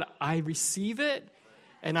not, I receive it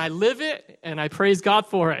and I live it and I praise God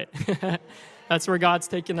for it. That's where God's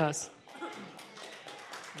taking us.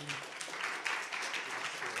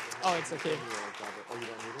 Oh, it's okay. Oh, you don't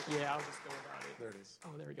need it? Yeah, I'll just go without it. There it is.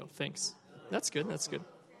 Oh, there we go. Thanks. That's good.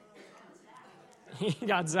 He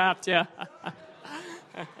got zapped, yeah.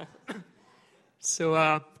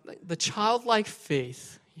 So the childlike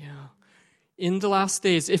faith, yeah. In the last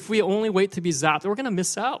days, if we only wait to be zapped, we're going to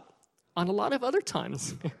miss out on a lot of other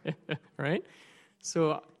times, right?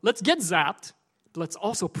 So let's get zapped, but let's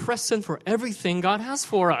also press in for everything God has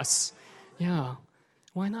for us. Yeah,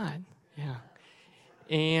 why not? Yeah.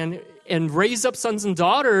 And raise up sons and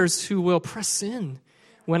daughters who will press in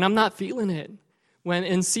when I'm not feeling it. When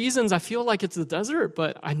in seasons I feel like it's the desert,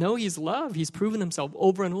 but I know he's love. He's proven himself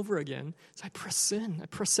over and over again. So I press in. I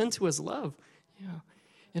press into his love. Yeah.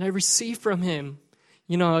 And I receive from him.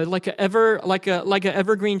 Like an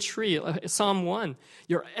evergreen tree, Psalm 1.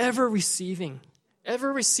 You're ever receiving,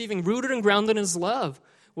 rooted and grounded in his love.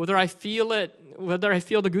 Whether I feel it, whether I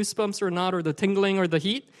feel the goosebumps or not, or the tingling or the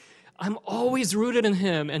heat, I'm always rooted in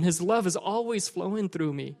him, and his love is always flowing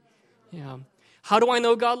through me. Yeah. How do I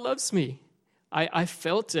know God loves me? I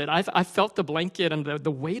felt it. I felt the blanket and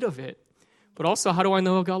the weight of it. But also, how do I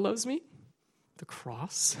know God loves me? The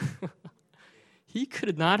cross. He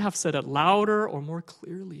could not have said it louder or more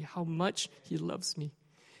clearly how much he loves me.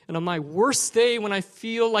 And on my worst day, when I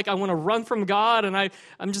feel like I want to run from God and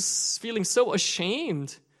I'm just feeling so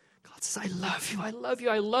ashamed, God God says, I love you, I love you,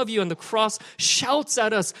 I love you. And the cross shouts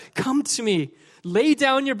at us, come to me, lay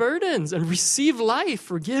down your burdens and receive life,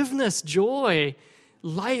 forgiveness, joy,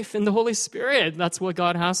 life in the Holy Spirit. That's what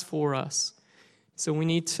God has for us. So we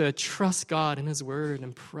need to trust God in His Word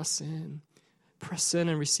and press in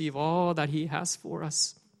and receive all that He has for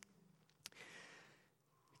us.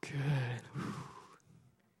 Good.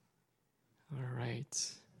 All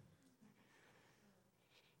right.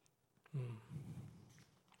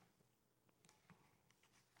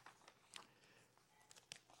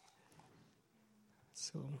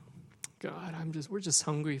 So, God, we're just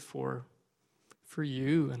hungry for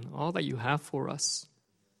you and all that you have for us.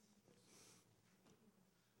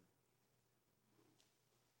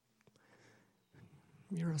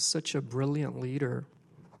 You're such a brilliant leader,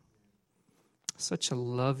 such a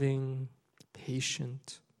loving,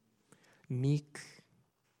 patient, meek,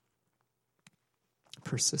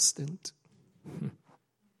 persistent.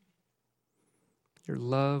 Your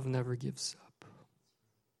love never gives up.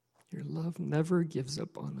 Your love never gives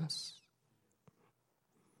up on us.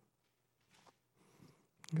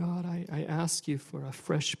 God, I ask you for a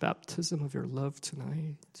fresh baptism of your love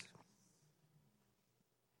tonight.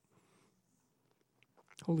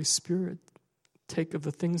 Holy Spirit, take of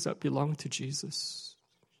the things that belong to Jesus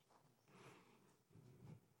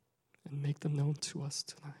and make them known to us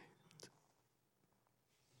tonight.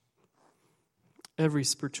 Every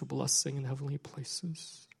spiritual blessing in heavenly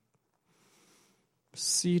places,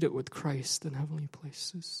 seated with Christ in heavenly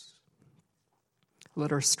places.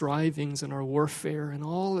 Let our strivings and our warfare and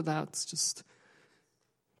all of that just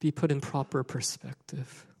be put in proper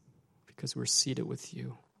perspective because we're seated with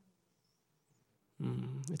you.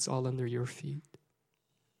 It's all under your feet.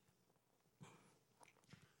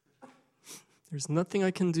 There's nothing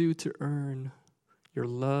I can do to earn your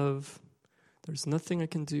love. There's nothing I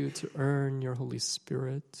can do to earn your Holy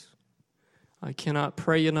Spirit. I cannot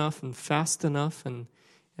pray enough and fast enough and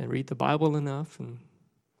read the Bible enough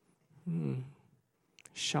and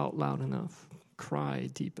shout loud enough, cry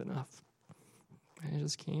deep enough. I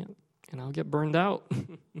just can't, and I'll get burned out.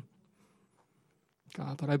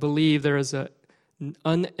 God, but I believe there is an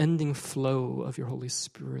unending flow of your Holy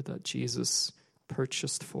Spirit that Jesus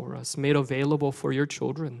purchased for us, made available for your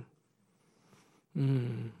children.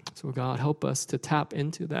 So God, help us to tap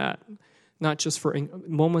into that, not just for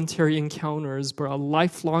momentary encounters, but a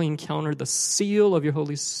lifelong encounter, the seal of your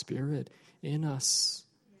Holy Spirit in us.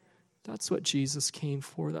 That's what Jesus came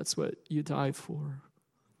for. That's what you died for.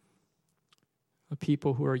 A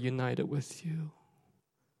people who are united with you.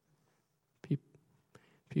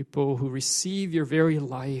 People who receive your very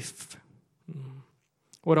life.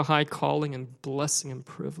 What a high calling and blessing and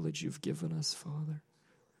privilege you've given us, Father.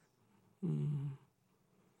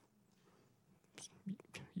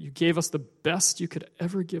 You gave us the best you could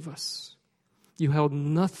ever give us. You held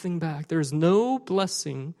nothing back. There is no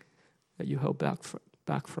blessing that you held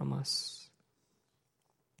back from us.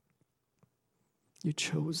 You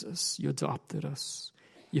chose us. You adopted us.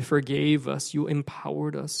 You forgave us. You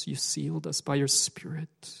empowered us. You sealed us by your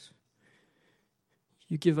Spirit.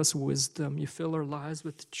 You give us wisdom. You fill our lives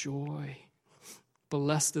with joy.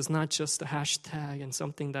 Blessed is not just a hashtag and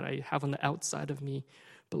something that I have on the outside of me.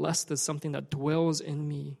 Blessed is something that dwells in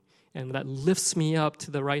me and that lifts me up to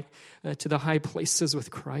the high places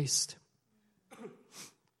with Christ.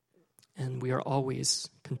 And we are always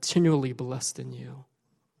continually blessed in you.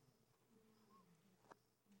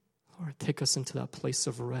 Lord, take us into that place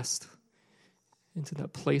of rest, into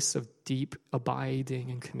that place of deep abiding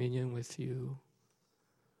and communion with you.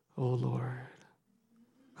 Oh, Lord.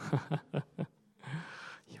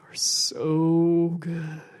 You are so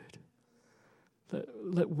good.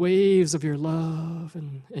 Let waves of your love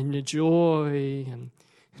and your joy and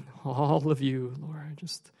all of you, Lord,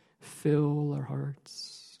 just fill our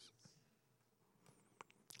hearts.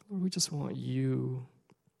 Lord, we just want you.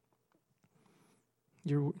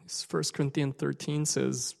 Your 1 Corinthians 13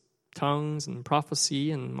 says tongues and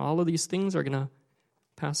prophecy and all of these things are going to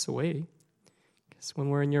pass away. Because when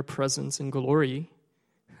we're in your presence in glory,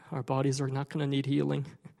 our bodies are not going to need healing.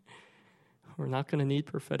 We're not going to need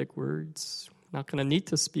prophetic words. We're not going to need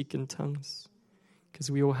to speak in tongues. Because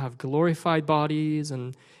we will have glorified bodies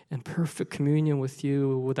and perfect communion with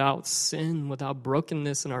you without sin, without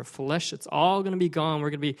brokenness in our flesh. It's all going to be gone. We're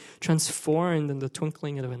going to be transformed in the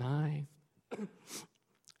twinkling of an eye.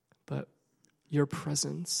 But your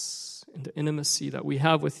presence and the intimacy that we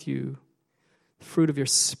have with you, the fruit of your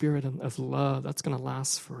Spirit of love, that's going to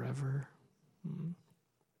last forever.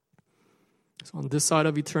 So on this side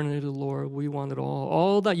of eternity, Lord, we want it all.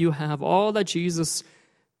 All that you have, all that Jesus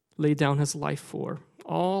laid down his life for,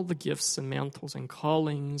 all the gifts and mantles and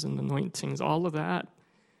callings and anointings, all of that.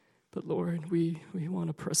 But Lord, we want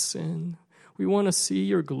to press in. We want to see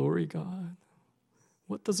your glory, God.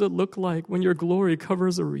 What does it look like when your glory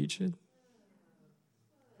covers a region?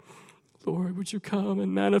 Lord, would you come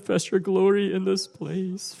and manifest your glory in this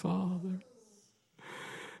place, Father?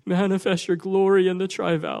 Manifest your glory in the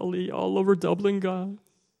Tri-Valley, all over Dublin, God.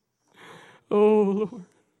 Oh, Lord,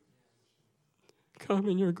 come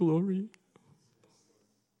in your glory.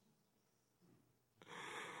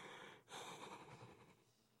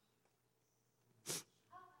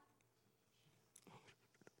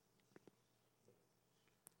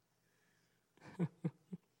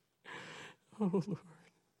 Oh, Lord, would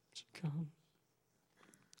you come?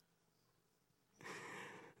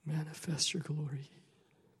 Manifest your glory.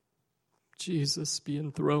 Jesus, be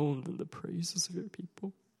enthroned in the praises of your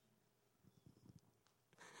people.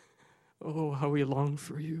 Oh, how we long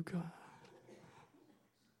for you, God.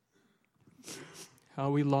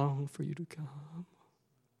 How we long for you to come.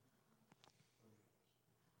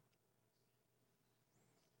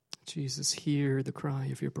 Jesus, hear the cry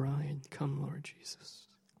of your bride. Come, Lord Jesus.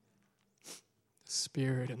 The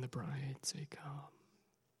Spirit and the bride say, come.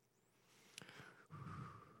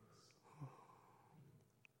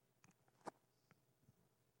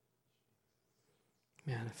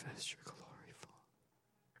 Manifest your glory, Father.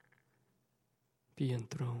 Be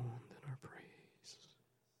enthroned in our praise.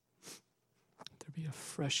 There be a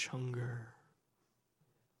fresh hunger.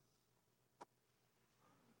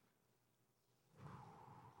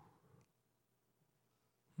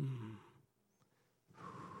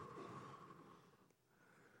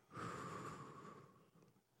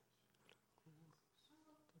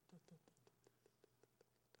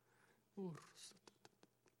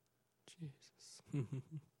 Jesus.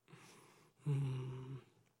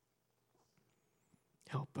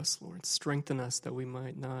 Help us, Lord. Strengthen us that we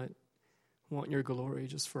might not want your glory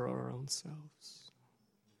just for our own selves,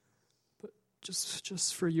 but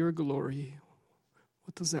just for your glory.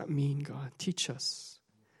 What does that mean, God? Teach us.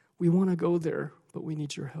 We want to go there, but we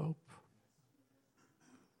need your help.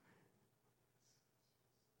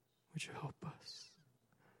 Would you help us?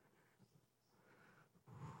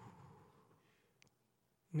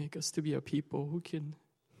 Make us to be a people who can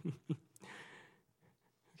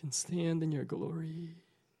stand in your glory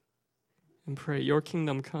and pray, your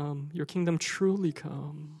kingdom come, your kingdom truly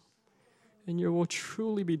come, and your will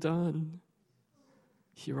truly be done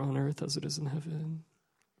here on earth as it is in heaven.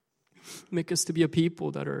 Make us to be a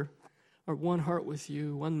people that are one heart with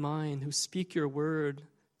you, one mind, who speak your word,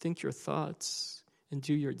 think your thoughts, and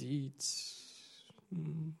do your deeds.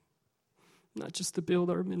 Not just to build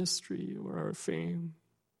our ministry or our fame,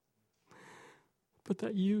 but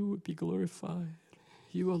that you would be glorified.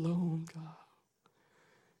 You alone, God.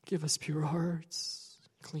 Give us pure hearts,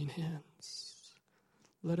 clean hands.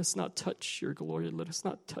 Let us not touch your glory. Let us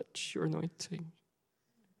not touch your anointing.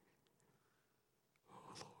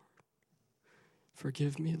 Oh, Lord.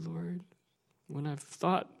 Forgive me, Lord, when I've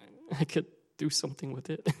thought I could do something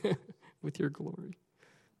with it, with your glory.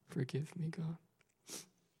 Forgive me, God.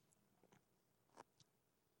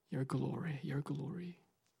 Your glory, your glory.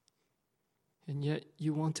 And yet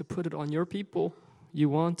you want to put it on your people. You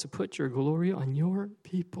want to put your glory on your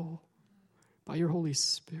people by your Holy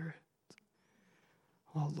Spirit.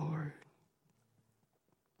 Oh, Lord.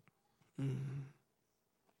 We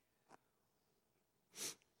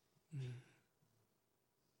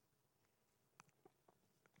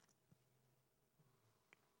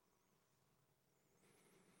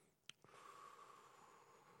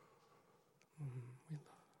love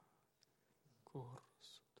chorus.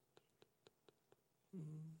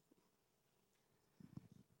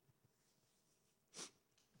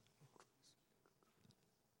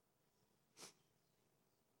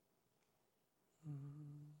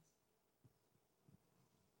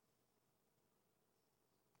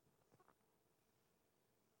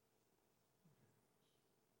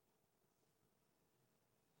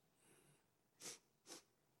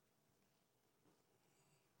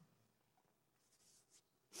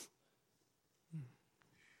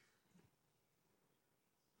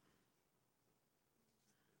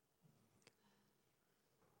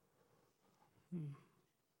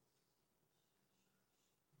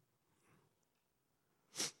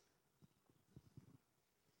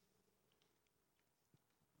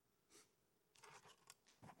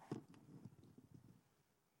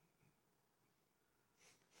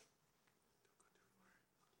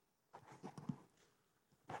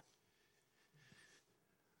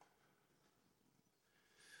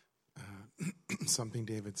 Something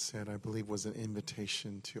David said, I believe, was an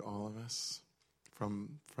invitation to all of us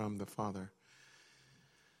from the Father.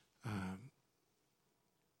 that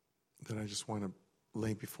I just want to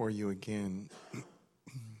lay before you again,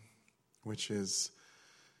 which is,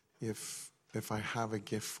 if I have a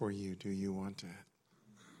gift for you, do you want it?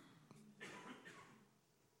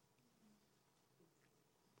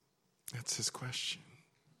 That's his question.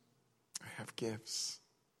 I have gifts.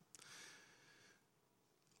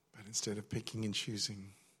 But instead of picking and choosing,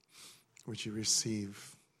 would you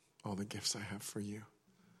receive all the gifts I have for you?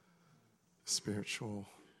 The spiritual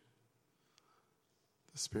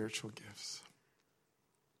gifts.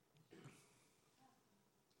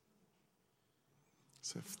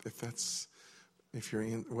 So if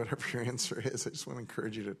whatever your answer is, I just want to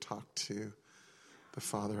encourage you to talk to the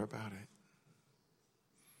Father about it.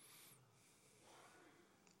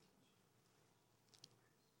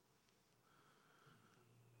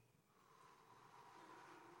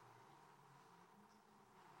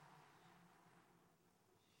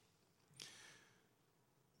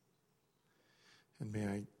 And may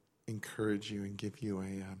I encourage you and give you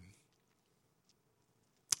a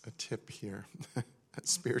tip here, a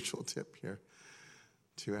spiritual tip here,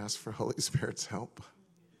 to ask for Holy Spirit's help.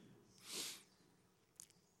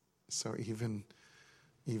 So even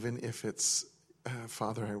if it's,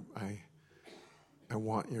 Father, I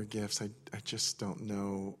want your gifts. I just don't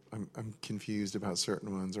know. I'm confused about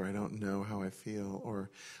certain ones, or I don't know how I feel,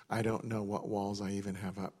 or I don't know what walls I even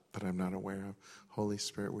have up that I'm not aware of. Holy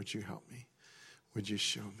Spirit, would you help me? Would you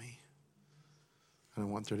show me? I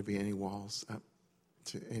don't want there to be any walls up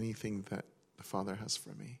to anything that the Father has for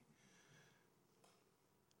me.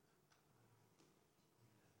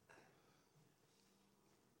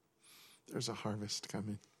 There's a harvest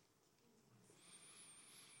coming.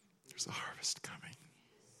 There's a harvest coming.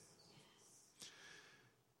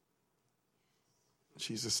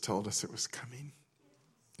 Jesus told us it was coming.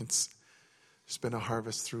 There's been a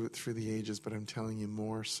harvest through the ages, but I'm telling you,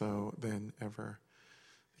 more so than ever,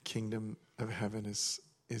 the kingdom of heaven is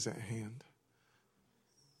at hand.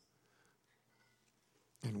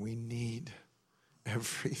 And we need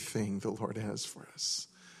everything the Lord has for us.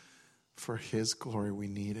 For his glory, we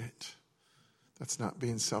need it. That's not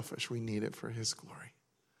being selfish. We need it for his glory.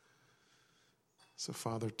 So,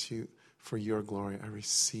 Father, for your glory, I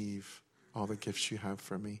receive all the gifts you have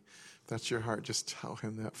for me. If that's your heart, just tell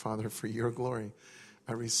him that. Father, for your glory,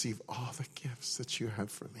 I receive all the gifts that you have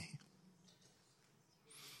for me.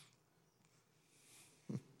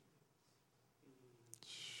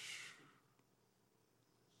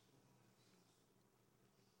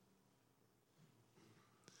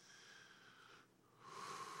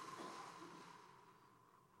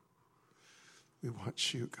 We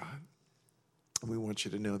want you, God. And we want you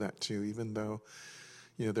to know that too, even though,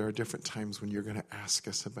 there are different times when you're going to ask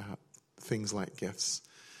us about things like gifts.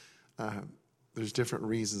 There's different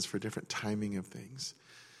reasons for different timing of things.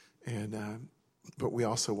 But we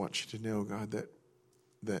also want you to know, God,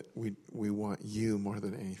 that we want you more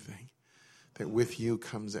than anything. That with you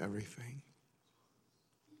comes everything.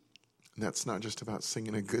 And that's not just about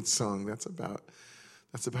singing a good song. That's about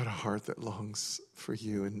a heart that longs for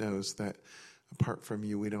you and knows that apart from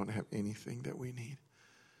you, we don't have anything that we need.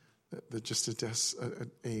 That just a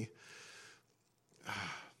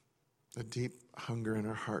deep hunger in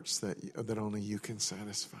our hearts that only you can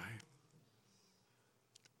satisfy.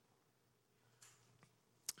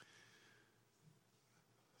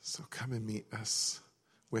 So come and meet us,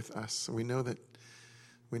 with us. We know that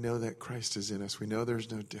Christ is in us. We know there's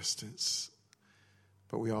no distance,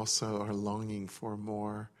 but we also are longing for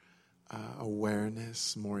more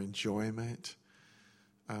awareness, more enjoyment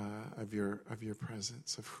of your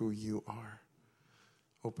presence, of who you are.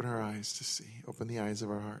 Open our eyes to see. Open the eyes of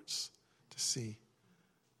our hearts to see.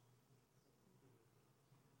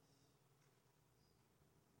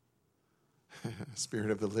 Spirit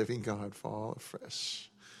of the living God, fall afresh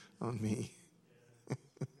on me.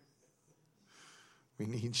 We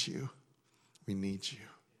need you. We need you.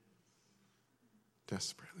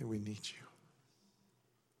 Desperately, we need you.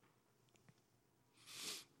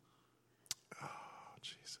 Oh,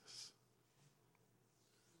 Jesus.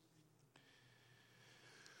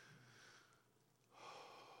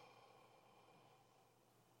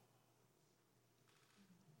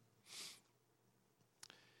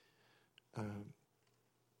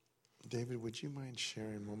 David, would you mind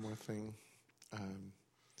sharing one more thing?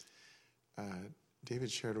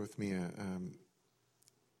 David shared with me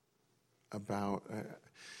about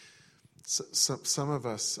some of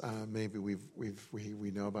us. Maybe we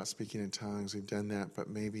know about speaking in tongues. We've done that, but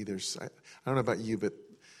maybe there's. I don't know about you, but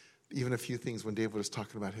even a few things when David was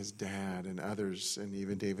talking about his dad and others, and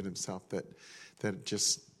even David himself, that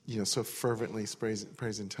just so fervently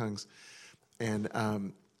prays in tongues, and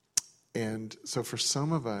And so for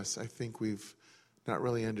some of us, I think we've not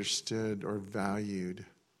really understood or valued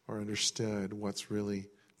or understood what's really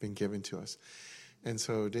been given to us. And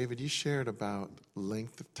so, David, you shared about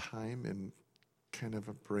length of time and kind of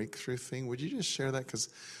a breakthrough thing. Would you just share that? Because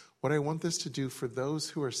what I want this to do for those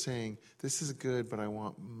who are saying, this is good, but I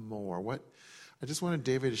want more. I just wanted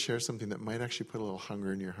David to share something that might actually put a little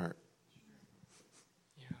hunger in your heart.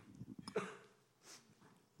 Yeah.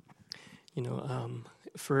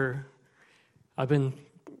 I've been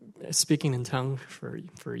speaking in tongues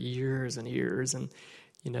for years and years, and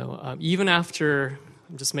even after,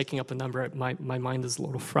 I'm just making up a number, my mind is a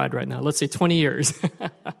little fried right now. Let's say 20 years.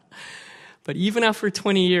 But even after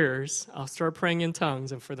 20 years, I'll start praying in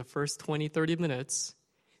tongues, and for the first 20, 30 minutes,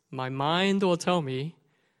 my mind will tell me,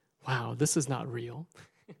 wow, this is not real.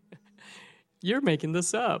 You're making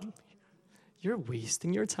this up. You're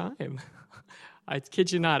wasting your time. I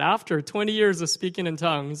kid you not, after 20 years of speaking in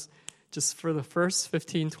tongues, just for the first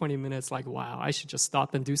 15, 20 minutes, like, wow, I should just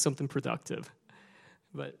stop and do something productive.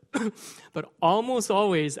 But almost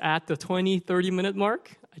always at the 20, 30-minute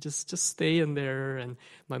mark, I just stay in there, and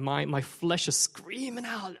my flesh is screaming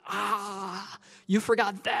out, you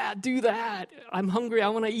forgot that, do that. I'm hungry, I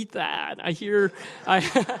want to eat that.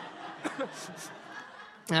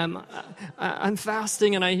 I'm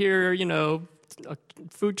fasting, and I hear, a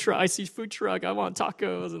food truck. I see food truck, I want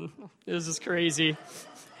tacos, and this is crazy.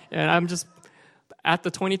 And I'm just at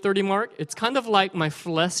the 20, 30 mark, it's kind of like my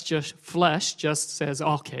flesh just says,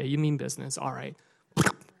 okay, you mean business, all right.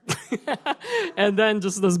 And then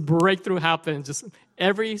just this breakthrough happens, just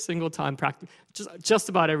every single time, just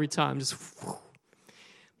about every time, just.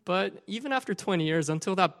 But even after 20 years,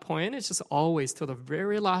 until that point, it's just always till the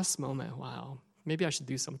very last moment, wow, maybe I should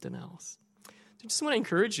do something else. So I just want to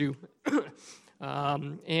encourage you.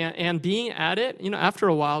 And being at it, after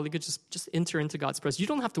a while, you could just enter into God's presence. You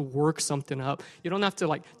don't have to work something up. You don't have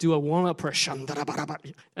to do a warm-up prayer,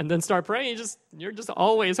 and then start praying. You're just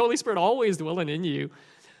always, Holy Spirit always dwelling in you.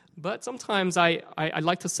 But sometimes I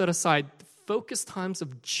like to set aside focused times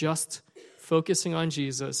of just focusing on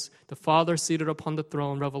Jesus, the Father seated upon the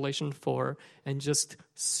throne, Revelation 4, and just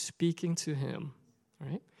speaking to Him,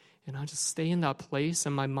 right? And I'll just stay in that place,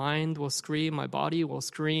 and my mind will scream, my body will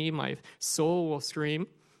scream, my soul will scream.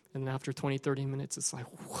 And after 20, 30 minutes, it's like,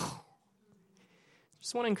 whoa.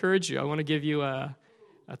 Just want to encourage you. I want to give you a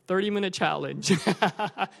 30-minute challenge.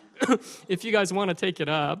 If you guys want to take it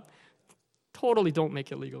up, totally don't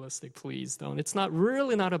make it legalistic, please don't. It's not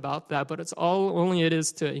about that, but it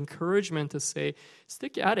is to encouragement to say,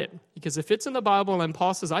 stick at it. Because if it's in the Bible and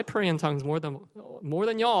Paul says, I pray in tongues more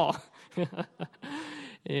than y'all.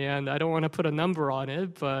 And I don't want to put a number on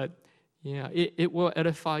it, but yeah, it will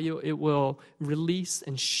edify you. It will release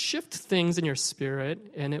and shift things in your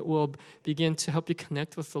spirit, and it will begin to help you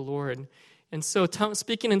connect with the Lord. And so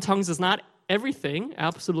speaking in tongues is not everything.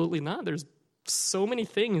 Absolutely not. There's so many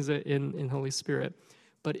things in Holy Spirit.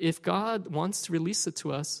 But if God wants to release it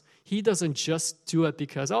to us, He doesn't just do it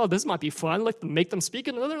because, this might be fun. Let's make them speak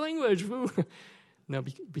in another language. No,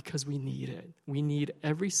 because we need it. We need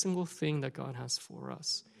every single thing that God has for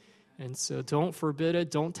us. And so don't forbid it.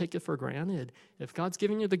 Don't take it for granted. If God's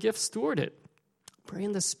giving you the gift, steward it. Pray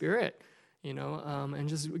in the Spirit, and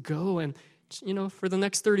just go. And, for the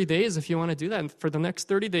next 30 days, if you want to do that. And for the next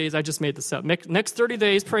 30 days, I just made this up. Next 30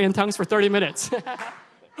 days, pray in tongues for 30 minutes.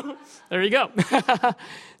 There you go.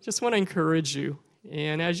 Just want to encourage you.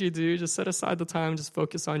 And as you do, just set aside the time, just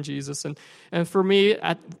focus on Jesus. And for me,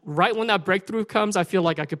 right when that breakthrough comes, I feel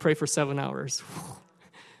like I could pray for 7 hours.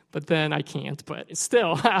 But then I can't. But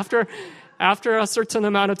still, after a certain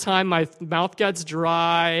amount of time, my mouth gets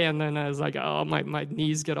dry, and then I was like, my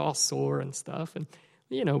knees get all sore and stuff. And,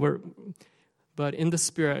 but in the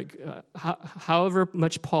Spirit, however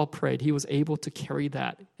much Paul prayed, he was able to carry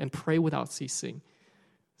that and pray without ceasing.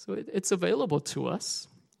 So it's available to us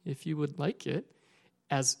if you would like it,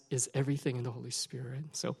 as is everything in the Holy Spirit.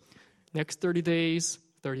 So next 30 days,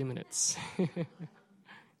 30 minutes. Yeah.